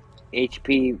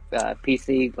 HP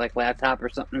PC like laptop or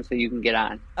something so you can get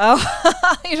on. Oh,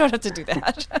 you don't have to do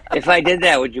that. If I did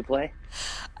that, would you play?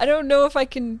 I don't know if I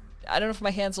can. I don't know if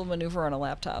my hands will maneuver on a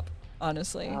laptop,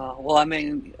 honestly. Well, I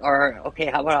mean, okay,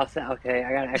 how about I'll say, okay,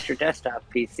 I got an extra desktop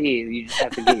PC. You just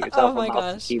have to get yourself a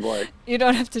mouse and keyboard. You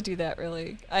don't have to do that,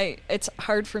 really. It's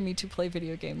hard for me to play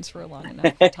video games for a long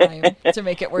enough time to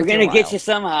make it worth. We're gonna get you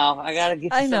somehow. I gotta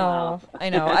get you somehow. I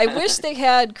know. I wish they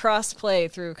had cross play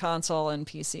through console and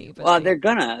PC. But well, they're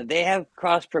gonna. They have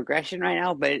cross progression right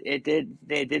now, but they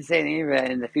did say in the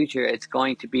interview in the future it's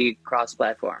going to be cross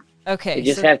platform. Okay. You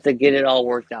just have to get it all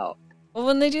worked out. Well,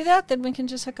 when they do that, then we can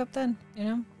just hook up then,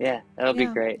 Yeah, that'll be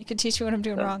great. You can teach me what I'm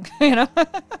doing wrong,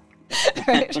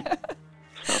 Right.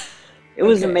 It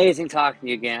was amazing talking to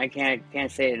you again. I can't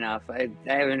say it enough. I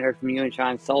haven't heard from you and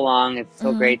Sean so long. It's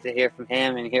so great to hear from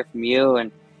him and hear from you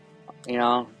and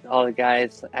all the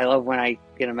guys. I love when I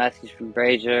get a message from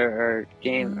Brazier or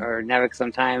James or Nevik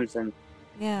sometimes, and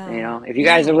if you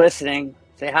guys are listening,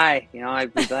 say hi.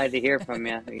 I'd be glad to hear from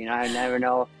you. I never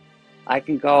know. I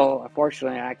can go.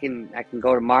 Unfortunately, I can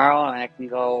go tomorrow, and I can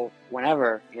go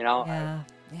whenever.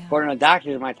 According to the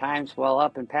doctors, my time's well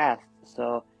up and past.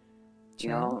 So,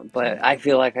 but I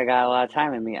feel like I got a lot of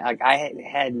time in me. Like I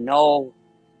had no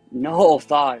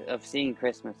thought of seeing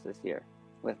Christmas this year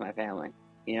with my family.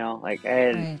 I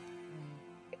had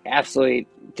absolutely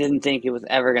didn't think it was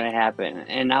ever going to happen,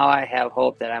 and now I have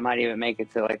hope that I might even make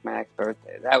it to like my next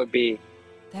birthday. That'd be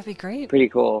great. Pretty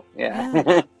cool.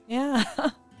 Yeah. Yeah.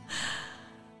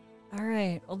 All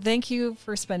right. Well, thank you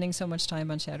for spending so much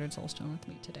time on Shattered Soulstone with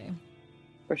me today.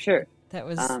 For sure. That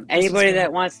was anybody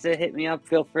that wants to hit me up,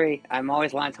 feel free. I'm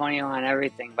always Lantonio on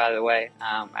everything, by the way.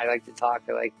 I like to talk.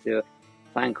 I like to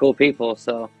find cool people.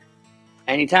 So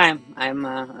anytime, I'm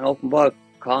an open book.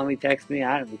 Call me, text me.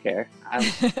 I don't care.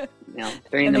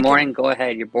 3 in the morning, go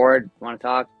ahead. You're bored, want to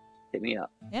talk, hit me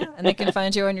up. Yeah, and they can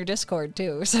find you on your Discord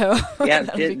too. So yeah,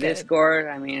 Discord.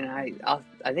 I mean, I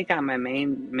think on my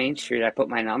main street, I put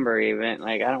my number even.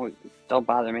 Like don't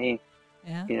bother me.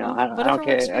 Yeah. I don't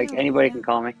care. Like anybody can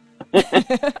call me.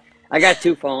 I got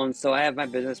 2 phones, so I have my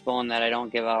business phone that I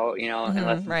don't give out,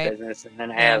 unless it's business, and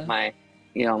then I have my,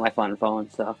 my fun phone.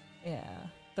 So yeah,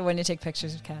 the one you take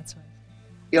pictures of cats with.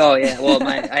 Oh yeah, well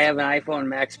I have an iPhone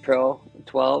Max Pro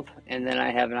 12, and then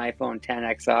I have an iPhone 10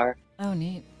 XR. Oh,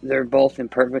 neat. They're both in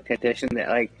perfect condition.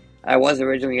 That I was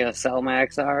originally going to sell my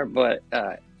XR, but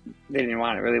they didn't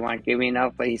really want to give me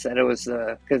enough. But he said it was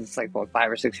because it's like 5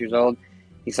 or 6 years old.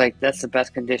 He's like, that's the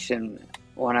best condition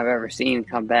one I've ever seen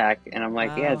come back. And I'm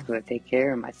like, yeah, it's because I take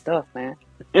care of my stuff, man.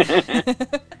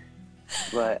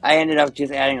 But I ended up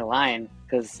just adding a line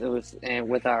because it was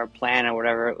with our plan or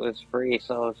whatever, it was free.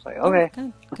 So it's like,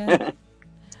 okay. Good.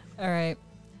 All right.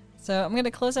 So I'm going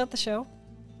to close out the show.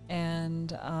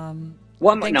 And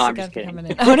one more. No, I'm just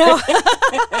kidding. Oh no!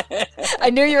 I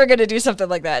knew you were going to do something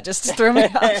like that. Just to throw me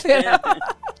off.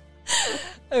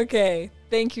 Okay.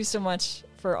 Thank you so much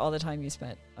for all the time you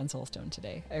spent on Soulstone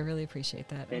today. I really appreciate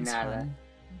that. It was fun.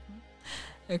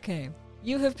 Okay.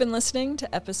 You have been listening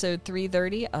to episode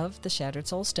 330 of The Shattered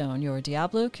Soulstone, your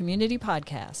Diablo community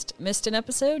podcast. Missed an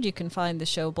episode? You can find the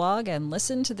show blog and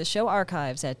listen to the show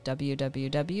archives at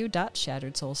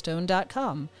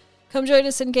www.shatteredsoulstone.com. Come join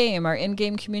us in-game. Our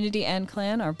in-game community and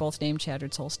clan are both named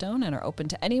Shattered Soulstone and are open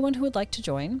to anyone who would like to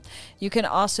join. You can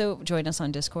also join us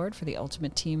on Discord for the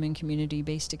ultimate team and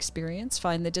community-based experience.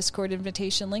 Find the Discord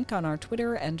invitation link on our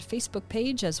Twitter and Facebook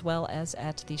page, as well as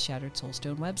at the Shattered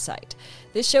Soulstone website.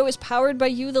 This show is powered by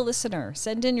you, the listener.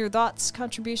 Send in your thoughts,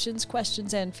 contributions,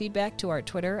 questions, and feedback to our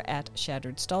Twitter at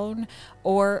Shattered Stone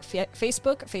or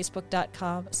Facebook,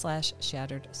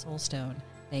 facebook.com/Shattered Soulstone.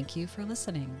 Thank you for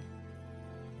listening.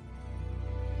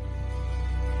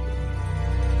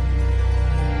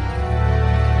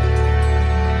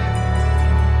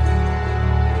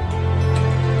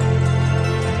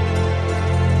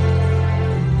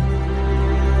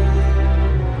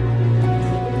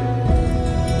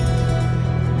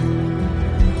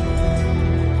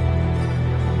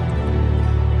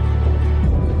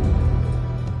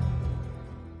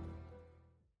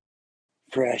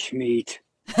 Fresh meat.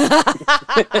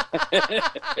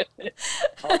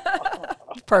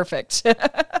 Perfect.